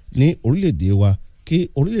bá ní orílẹ̀‐èdè wa kí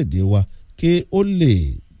orílẹ̀‐èdè wa kí ó lè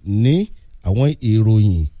ní àwọn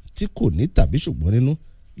ìròyìn tí kò ní tàbí ṣùgbọ́n nínú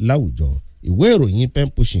láwùjọ. ìwé ìròyìn pen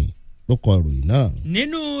pushing ló kọ ìròyìn náà.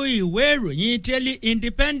 nínú ìwé ìròyìn Daily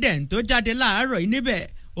Independent tó jáde láàárọ̀ yìí níbẹ̀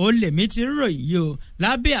ó lèmi ti ròyìn yìí o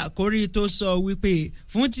lábẹ́ àkórí tó sọ wípé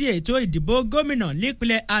fún ti ètò ìdìbò gómìnà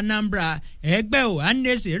nípínlẹ̀ Anambra ẹgbẹ́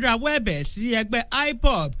Ohanaeze rawọ́ ẹ̀bẹ̀ sí ẹgbẹ́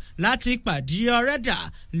IPOB láti pàdé ọ̀rẹ́dà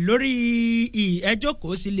lórí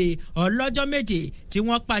ìẹjọ́kòsílẹ̀ ọlọ́jọ́ méje tí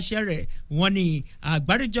wọ́n pàṣẹ rẹ̀. wọ́n ní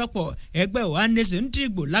àgbáríjọpọ̀ ẹgbẹ́ Ohanaeze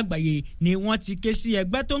Ndigbo lágbàáyé ni wọ́n ti ké sí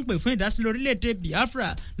ẹgbẹ́ tó ń pè fún ìdásílẹ̀ orílẹ̀-èdè Biafra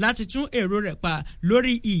láti tún èrò rẹ̀ pa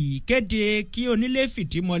lórí ìkéde kí onílé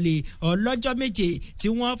fìdímọ́lẹ̀ ọlọ́jọ́ méje tí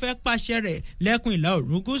wọ́n fẹ́ pàṣẹ rẹ̀ lẹ́kùn ìlà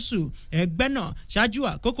oòrùn gúúsù. ẹgbẹ́ náà ṣáájú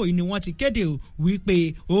àkókò yìí ni wọ́n ti kéde wípé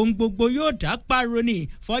ohun gbogbo yóò dá páro ní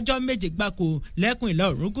fọ́jọ́ méje gbáko lẹ́kùn ìlà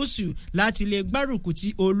oòrùn gúúsù láti lè gbárùkù ti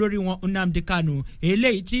olórí wọn Nnamdi Kanu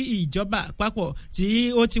eléyìí tí ìjọba àpapọ̀ tí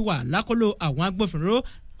ó ti wà lákòlò àwọn agbófinró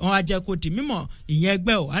wọn á jẹ́ kó di mímọ̀ ìyẹn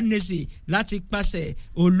ẹgbẹ́ Ohanaeze láti pàṣẹ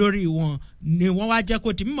olórí wọn ni wọ́n wá jẹ́ kó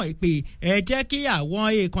di mímọ̀ pé ẹ jẹ́ kí àwọn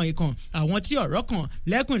èèkàn àwọn tí ọ̀rọ̀ kàn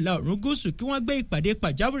lẹ́kùn ìlà oòrùn gúúsù kí wọ́n gbé ìpàdé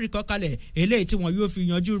pàjáwìrì kan kalẹ̀ eléyìí tí wọ́n yóò fi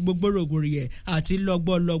yanjú gbogbo rògbòrìyẹ àti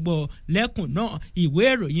lọ́gbọ́lọ́gbọ́ lẹ́kùn náà. ìwé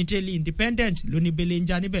ìròyìn Daily Independent ló ní bẹ́lẹ̀ ń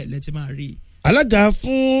já níbẹ̀ lẹ́tí máa rí. alága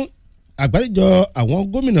fún àgbáríjọ àwọn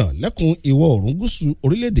gómìnà lẹ́kùn ìwọ̀ oòrùn gúúsù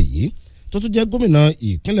orílẹ̀-èdè yìí tó tún jẹ́ gómìnà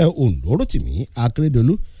ìpínlẹ̀ Ondo Rotimi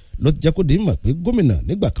Akeredolu ló ti jẹ́ kó di mọ̀ pé gómìnà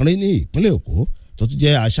nígbà kan rí ní ìpínlẹ̀ Èkó tó tún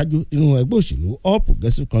jẹ́ aṣáájú nínú ẹgbẹ́ òṣèlú All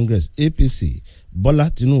Progressives Congress APC Bọ́lá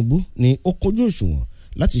Tinubu ni ó kójú òṣùwọ̀n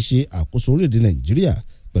láti ṣe àkóso orílẹ̀-èdè Nàìjíríà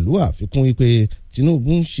pẹ̀lú àfikún wípé Tinubu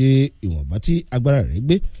ń ṣe ìwọ̀nba tí agbára rẹ̀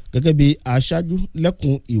gbé gẹ́gẹ́ bí aṣáájú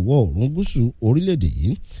lẹ́kùn ìwọ̀ oòrùn gúúsù orílẹ̀-èdè yìí.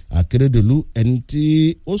 Akeredolu ẹni tí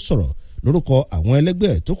ó sọ̀rọ̀ lórúkọ àwọn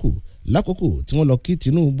ẹlẹ́gbẹ́ tó kù lákòókò tí wọ́n lọ kí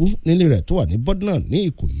Tinubu nílé rẹ̀ tó wà ní Bodnan ní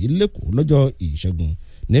Ìkòyí lẹ́kọ̀ọ́ lọ́jọ́ Ìṣẹ́gun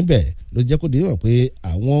níbẹ̀ ló jẹ́ kó dé mọ̀ pé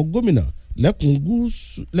àwọn gómìnà lẹ́kùn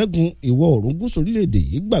ìwọ̀ oòrùn gúúsù orílẹ̀-èdè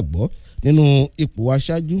yìí gbàgbọ́ nínú ipò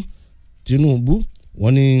aṣáájú Tinubu.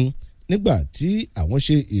 Wọ́n ní nígbà tí àwọn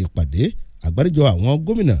ṣe ìpàdé àgbáríjọ àwọn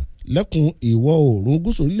gómìnà lẹ́kùn ìwọ̀ oòrùn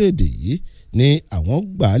gúúsù orílẹ̀-èdè yìí ni àwọn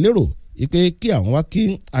gbà á lérò pé kí àwọn wá kí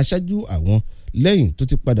aṣáájú àwọn lẹ́yìn tó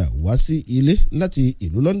ti padà wá sí ilé láti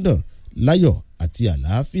ìlú London láyọ̀ àti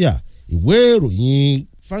àlàáfíà. Ìwé ìròyìn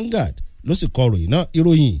Vanguard ló sì kọ ròyìn náà.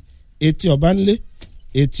 Ìròyìn etí ọba ńlé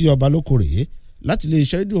etí ọba lóko rèé láti lè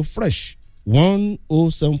ṣe rédíò Fresh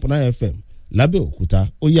 107.9 FM lábẹ́òkúta.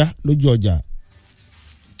 Ó yá lójú ọjà.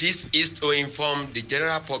 This is to inform the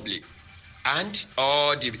general public and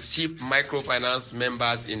all the SIP microfinance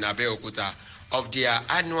members in Abeokuta of their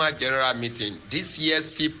annual general meeting. This year's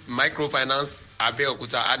SIP Microfinance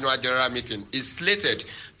Abeokuta annual general meeting is slated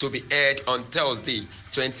to be held on Thursday,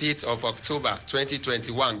 28th of October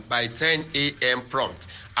 2021 by 10 a.m. prompt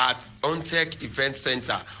at Ontech Event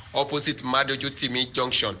Center opposite Madoju Timi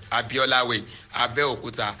Junction, Abiola Way,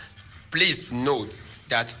 Abeokuta. Please note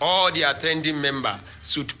that all the attending members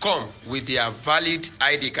should come with their valid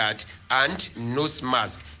ID card and nose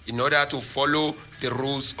mask in order to follow the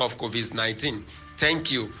rules of COVID-19.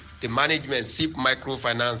 Thank you. The management, SIP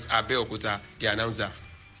Microfinance Abeokuta, the announcer.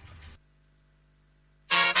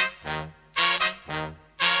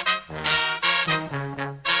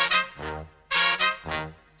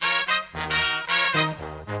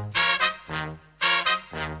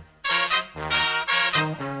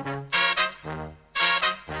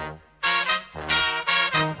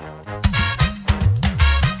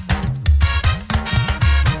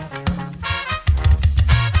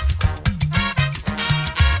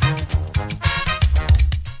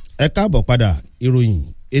 Ẹ káàbọ̀ padà. Ìròyìn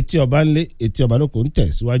etí ọba ńlé etí ọba lóko ń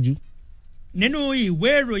tẹ̀síwájú. Nínú ìwé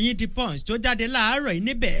ìròyìn The Punch tó jáde láàárọ̀ yìí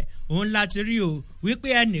níbẹ̀ òun láti rí o wípé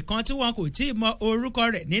ẹnìkan tí wọn kò tí ì mọ orúkọ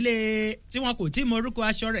rẹ̀ nílé tí wọn kò tí ì mọ orúkọ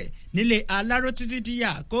aṣọ rẹ̀ nílé aláró títí di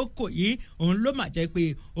àkókò yìí òun ló mà jẹ́ pé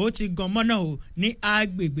ó ti gan mọ́nà o ní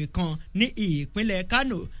agbègbè kan ní ìpínlẹ̀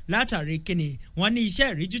Kano látàrí kíni wọ́n ní iṣẹ́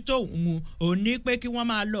ìríjú tó ń mu òun ní pé kí wọ́n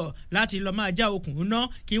máa lọ láti lọ máa já okùn ná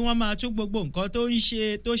kí wọ́n máa tún gbogbo nǹkan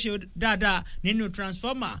tó ṣe dáadáa nínú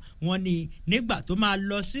transformer. Wọ́n ní nígbà tó máa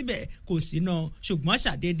lọ síbẹ̀ kò sí náà ṣùgbọ́n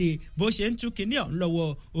ṣàdédé bó ṣe ń tún kíní ọ̀hún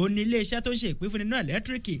lọ́wọ́ òun ní iléeṣẹ́ tó ṣe ìpínfúnni náà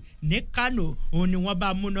ẹ̀lẹ́tíríkì ní Kano òun ni wọ́n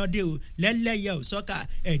bá múná dé o lẹ́lẹ́yẹ òsọ́kà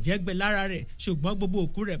ẹ̀jẹ̀ gbẹ lára rẹ̀ ṣùgbọ́n gbogbo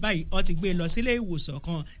òkú rẹ̀ báyìí wọ́n ti gbé e lọ sílé ìwòsàn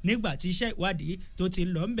kan nígbà tí iṣẹ́ ìwádìí tó ti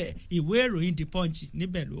lọ ń bẹ̀. Ìwé ìròyìn The Punch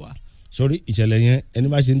níbẹ̀ ló wà. Sórí ìṣẹ̀lẹ̀ yẹn ẹni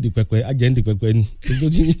bá ṣe ń di pẹpẹ ajẹ́ ń di pẹpẹ ni tó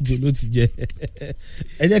ti ń jẹ ló ti jẹ.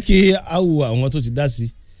 Ẹ jẹ́ kí á wo àwọn tó ti dá sí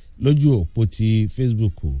lójú òpó ti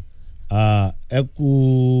Facebook o. Ẹ kú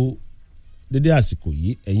dédé àsìkò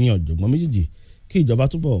yìí ẹ̀yin ọ̀jọ̀gbọ́n méjèèjì kí ìjọba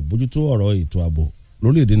túbọ̀ bójútó ọ̀rọ̀ ètò ààbò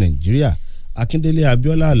lórílẹ̀‐èdè Nàìjíríà. Akíndélé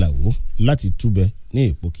Abíọ́lá Àlàó láti túbẹ̀ ní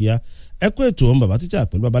Ìpókíà. Ẹ kú ètò ọmọ bàbá tíjà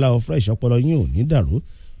pẹ̀lú babaláwo Fresh ọpọlọ yín ò ní dàrú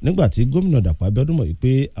nígbà tí gómìnà Dàpọ̀ Abíọ́dún mọ̀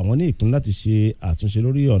pé àwọn ní ìpinnu láti ṣe àtúnṣe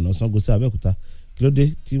lórí ọ̀nà Ṣàngó sí Abẹ́òkúta. Kí ló dé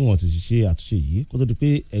tí wọ́n ti ṣe àtúnṣe yìí kó tó di pé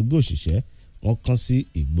ẹgbẹ́ òṣìṣẹ́ wọn kàn sí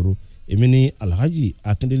ìgboro. Èmi ni Alhaji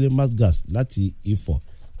Akíndélé Masgas láti Ifọ̀.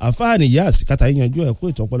 Àfáàní Yas kàtà yíyanjú ẹ kú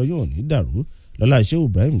ètò ọpọlọ yín ò ní dàrú lọ́lá Shehu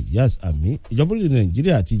Ibrahim Yas àmì ìjọba orílẹ̀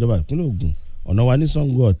Nàìjíríà àti ìjọba ìpínlẹ̀ Ògùn ọ̀nà wa ní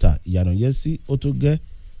Ṣàngó Ọ̀tà ìyànàyẹ́sí ó tó gẹ́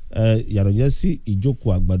ìyànàyẹ́sí ìjókòó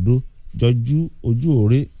àgbàdo jọjú ojú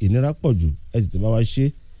òre ìnira pọ̀jù ẹ tètè bá wa ṣe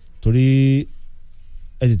torí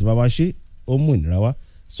ẹ tètè bá wa ṣe ó mú ìnira wá.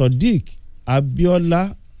 Sodiq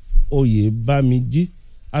Abiola Oyèbámijí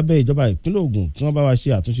abẹ́ ìjọba ìpínlẹ̀ Ògùn kí wọ́n bá wa ṣe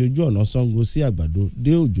àtúnṣe ojú ọ̀nà Ṣàngó sí àgbàdo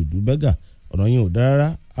dé òjòdú bẹ́gà ọ̀nà yẹn ò dára rárá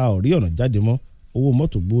a ò rí ọ̀nà jáde mọ́ owó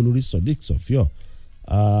mọ́tò gbówó lórí. Sodiq Sofio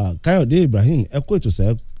Káyọ̀dé Ibrahim ẹ kó ètò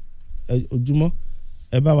sẹ́ ojúmọ́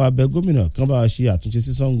ẹ bá wa bẹ gómìnà kí wọ́n bá wa ṣe àtúnṣe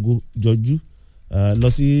sí Ṣàngó jọjú lọ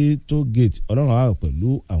sí toll gate ọlọ́run àá pẹ̀lú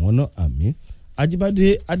àwọn náà àmì. Ajíbádé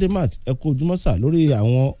Ademat ẹ kó ojúmọ́ sà lórí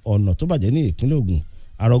àwọn ọ̀nà tó bàjẹ́ ní ìpínlẹ̀ Ògùn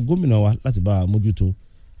àrọ gómìnà wa láti bá a mójútó.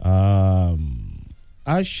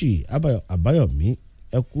 Ashi Àbáyọ̀mí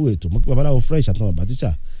ẹ kú ètò mọ́kí babaláwo Fresh àtàwọn bàbá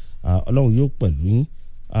tíṣà ọlọ́run yóò pẹ̀lú yín.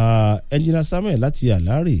 Ẹnjìnà Samuel láti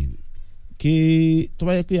Àlárè kí tó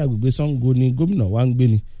bá yẹ pé agbègbè Ṣàngó ni gómìnà wa ń gbé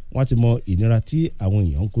ni wọ́n ti mọ ìnira tí àwọn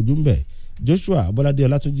èèyàn ń kojú ń bẹ̀. Joshua Abọ́ládé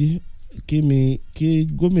Ọlátúnjí kí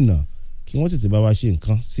gómìnà kí wọ́n tètè bá wa ṣe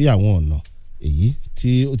nǹkan sí àwọn ọ̀nà èyí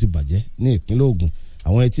tí ó ti bàjẹ́ ní ìpínlẹ̀ Ògùn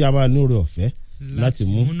àwọn etí a máa ní oore ọ̀fẹ́ láti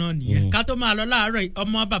mú náà nìyẹn. Ká tó máa lọ láàárọ̀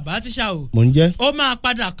ọmọ bàbá tíṣà o. Mò ń jẹ́. Ó máa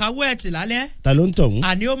padà káwọ́ ẹ̀tì lálẹ́. Ta ló ń tọ̀hún?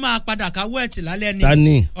 Àní ó máa padà káwọ́ ẹ̀tì lálẹ́ ni. Ta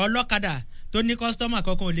ni? Ọlọ́kadà tó ní kọ́sítọ́mà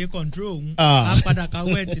kankan ò lè kọ̀ǹtró òun. Á padà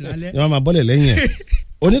káwọ́ ẹ̀tì lálẹ́. Ẹ máa bọ́lẹ̀ lẹ́yìn ẹ̀.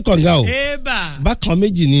 oníkànga o eba bákan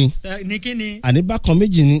méjì ni ní kíni àní bákan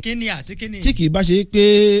méjì ni kíni àti kíni tí kì í bá ṣe pé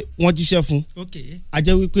wọ́n jíṣẹ́ fún a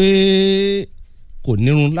jẹ́ wípé kò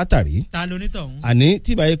nírun látàrí ta ló nítọ̀hún àní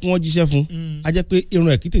tí ìbáyé kí wọ́n jíṣẹ́ fún a jẹ́ pé irun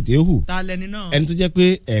ẹ̀ kí tètè hù ta lẹni náà ẹni tó jẹ́ pé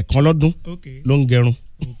ẹ̀ẹ̀kan lọ́dún ló ń gẹrun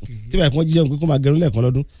tí ìbáyé kí wọ́n jíṣẹ́ fún pé kó máa gẹrun lẹ́ẹ̀kan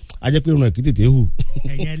lọ́dún a jẹ́ pé irun ẹ̀ kí tètè hù.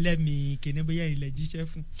 ẹ̀yin ẹlẹ́mìí kìíní bóyá ilẹ̀ jíṣẹ́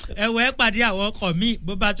fún ẹ̀wọ̀ pàdé àwọn ọkọ̀ mi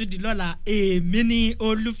bó bá tún di lọ́la èmi ní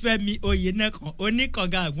Olúfẹ́mi Oyènẹ́kan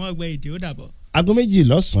oníkànga àgbọ̀n ọgbẹ́ èdè ó dàbọ̀. aago 2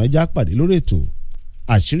 lọ́sàn-án ẹja pàdé lórí ètò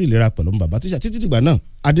àṣírí ìlera pẹ̀lú bàbá tíṣà títí dìgbà náà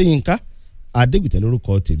Adéyínká Adégbìtẹ́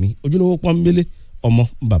lórúkọ tèmi ojúlówó pọ́nbélé ọmọ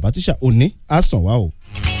bàbá tíṣà òní àsàn wá o.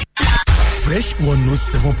 Fresh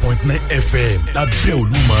 107.9 FM lábẹ́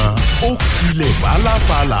Olúmọ ó kilẹ̀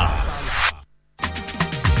fàlàfàlà.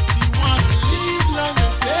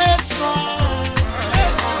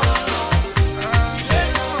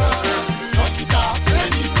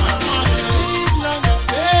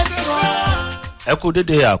 ẹ kú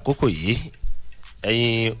dédé àkókò yìí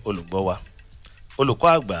ẹ̀yin olùgbọ́ wa olùkọ́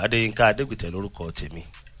àgbà Adéyínká Adégbìtẹ́ lórúkọ tèmi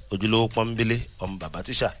ojúlówó pọ́nbélé ọmọ bàbá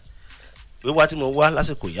tíṣà wíwá tí mo wá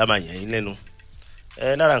lásìkò ìyá máa yẹn yín lẹ́nu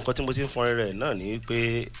lára nǹkan tí mo ti ń fọn rẹ̀ náà ni pé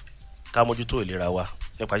ká mójútó ìlera wa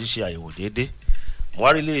nípa ṣíṣe àyẹ̀wò déédé mo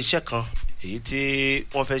wá rí ilé iṣẹ́ kan èyí tí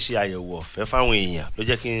wọ́n fẹ́ ṣe àyẹ̀wò ọ̀fẹ́ fáwọn èèyàn ló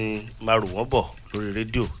jẹ́ kí n máa rò wọ́n bọ̀ lórí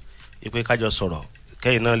rédíò wípé kájọ sọ̀rọ̀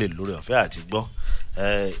kẹ́yìn náà lè lórí ọ̀fẹ́ àti gbọ́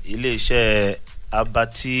ilé iṣẹ́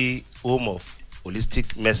Abati Home of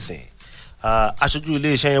Holistic Medicine aṣojú ilé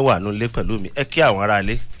iṣẹ́ yẹn wà nílé pẹ̀lú mi ẹ kí àwọn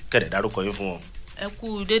aráalé kẹ̀dẹ̀ dárúkọ yín fún wọn. ẹ kú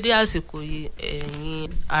dédé àsìkò yìí ẹ̀yin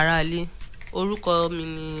aráalé orúkọ mi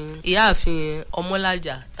ni ìyáàfin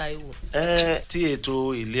Ọmọlájà Táíwò. tí ètò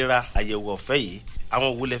ìlera àyẹ̀wò ọ̀fẹ́ yìí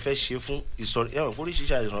àwọn wo lẹ fẹ́ ṣe fún ìsọ̀rí ẹ̀wọ̀n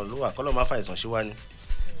oríṣiríṣi àìsàn ló wà kọ́lọ́ máa fa àìsàn ṣe wá ni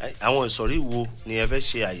àwọn ìsọ̀rí wo ni ẹ fẹ́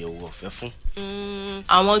ṣe àyẹ̀wò ọ̀fẹ́ fún.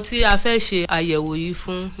 àwọn tí a fẹ́ ṣe àyẹ̀wò yìí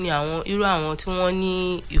fún ni àwọn tí wọ́n ní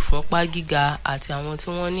ìfúnpá gíga àti àwọn tí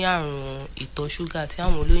wọ́n ní àrùn ìtọ̀ ṣúgà tí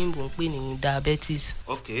àwọn olóyìnbó ń pè ní diabetes.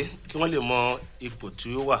 ok kí wọ́n lè mọ ipò tí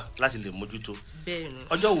ó wà láti lè mójútó. bẹ́ẹ̀ni.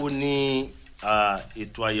 ọjọ́ wo ni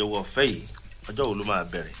ètò àyẹ̀wò ọ̀fẹ́ yìí ọjọ́ wo ló máa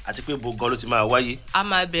bẹ̀rẹ̀ àti pé bo gan ló ti máa wáyé. a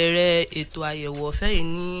máa bẹ̀rẹ̀ ètò àyẹ̀wò ọ̀fẹ́ yìí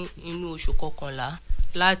ní inú oṣù kọkànlá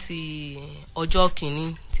láti ọjọ́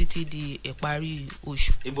kìíní títí di ìparí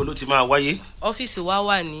oṣù. ibo ló ti máa wáyé. ọ́fíìsì wa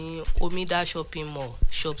wà ní Omida shopping mall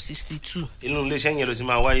shop 62. inú iléeṣẹ́ yẹn ló ti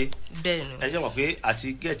máa wáyé. bẹ́ẹ̀ni. ẹ jẹ́ mọ̀ pé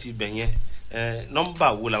àti gẹ̀ẹ́tì ibẹ̀ yẹn nọ́mbà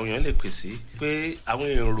wo làwọn èèyàn lè pèsè pé àwọn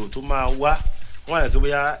èrò tó máa wá wọ́n rẹ̀ pé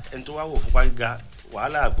bóyá ẹni tó wá wò fúnpá gíga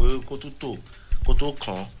wàhálà pé kó tó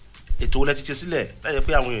kàn án ètò olè ti ṣe sílẹ̀ láyé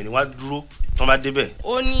pé àwọn èèyàn ni wá dúró tán bá débẹ̀.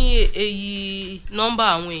 ó ní èyí nọ́mbà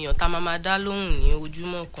àwọn èèyàn tá a máa dá lóhùn ní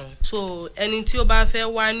ojúmọ́ kan so ẹni tí ó bá fẹ́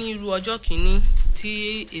wá ní irú ọjọ́ kìíní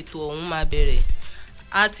tí ètò ọ̀hún máa bẹ̀rẹ̀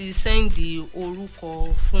a ti sẹ́ndì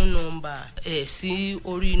orúkọ fún nọ́mbà sí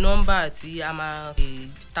orí nọ́mbà tí a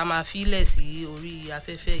máa filẹ̀ sí orí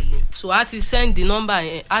afẹ́fẹ́ yìí so a ti sẹ́ndì nọ́mbà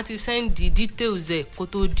yẹn a ti sẹ́ndì details ẹ̀ kó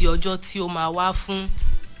tó di ọjọ́ tí ó máa wá fún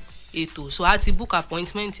ètò so a ti book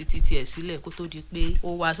appointment títí ẹ̀ sílẹ̀ kó tó di pé ó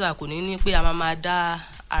wá sáà kò ní pé a máa dá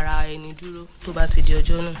ara ẹni dúró tó bá ti di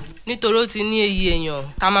ọjọ́ náà nítorí ó ti ní iye èèyàn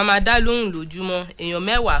tá a máa dá lóhùn lójúmọ́ èèyàn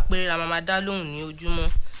 10 péré la máa dá lóhùn ní ojúmọ́.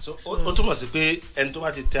 so ó túmọ̀ sí pé ẹni tó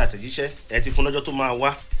bá ti tẹ àtẹ̀jíṣẹ́ ẹ ti fún lọ́jọ́ tó máa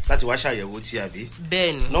wá láti wá ṣàyẹ̀wò tí àbí.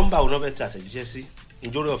 bẹ́ẹ̀ni. nọ́mbà wo náà fẹ́ tẹ àtẹ̀jíṣẹ́ sí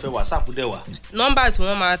ìjọ́rí ọ̀fẹ́ whatsapp dẹ̀ wà. nọ́mbà tí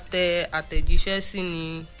wọ́n máa tẹ àtẹ̀jíṣẹ́ sí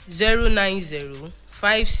ni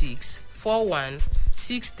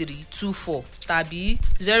 09056416324 tàbí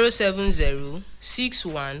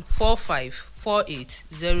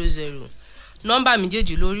 07061454800 nọ́mbà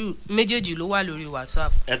méjèèjì ló wà lórí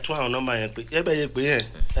whatsapp. ẹ tún àwọn nọ́mbà yẹn pé ẹ bẹ yẹ pé yẹn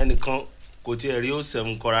ẹnìkan kò tiẹ̀ rí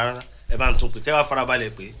 07 kọ rárá ẹ bá ń tún pé kẹ́ wá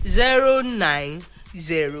farabalẹ̀ pé.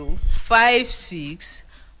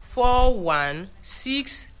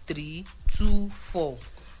 09056416324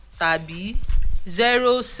 tàbí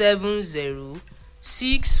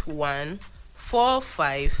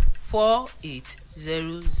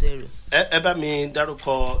 07061454800. ẹ bá mi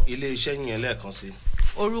dárúkọ ilé-iṣẹ́ yẹn lẹ́ẹ̀kan sí.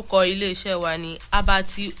 orúkọ ilé-iṣẹ́ wa ni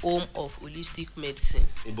Abati Home of Holistic Medicine.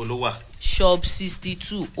 ibo ló wà. shop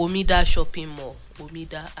 62 Omida shopping mall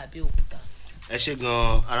Omida Abẹ́òkúta. ẹ ṣé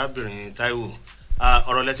gan arábìnrin Táíwò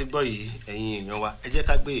ọ̀rọ̀ lẹ́tí gbọ́ yìí ẹ̀yin èèyàn wa ẹ jẹ́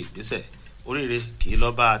ká gbé ìgbésẹ̀ oríire kì í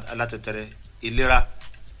lọ bá alátẹ̀tẹ̀rẹ̀ ìlera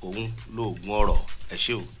òun lóògùn ọ̀rọ̀ ẹ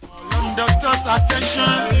ṣé o. Doctor's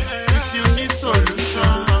attention if you need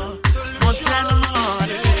solution.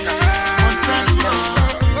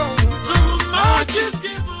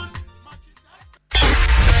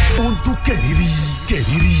 ó ń dún kẹ̀rìírí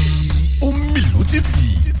kẹ̀rìírí ó ń mì lótìtì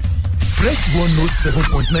Fresh 106.9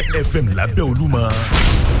 107.9 FM lábẹ́ Olúmọ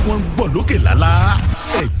wọ́n ń gbọ́ lókè lálá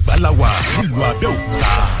Ẹ̀gbá la wà nílùú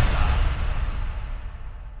Abẹ́òkúta.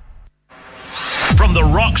 From the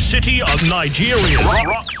rock city of Nigeria,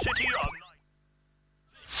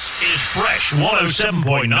 is Fresh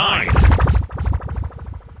 107.9.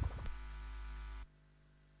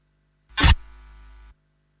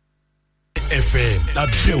 FM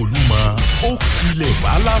lábẹ́ Olúmọ ó kilẹ̀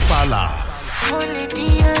fàlàfàlà.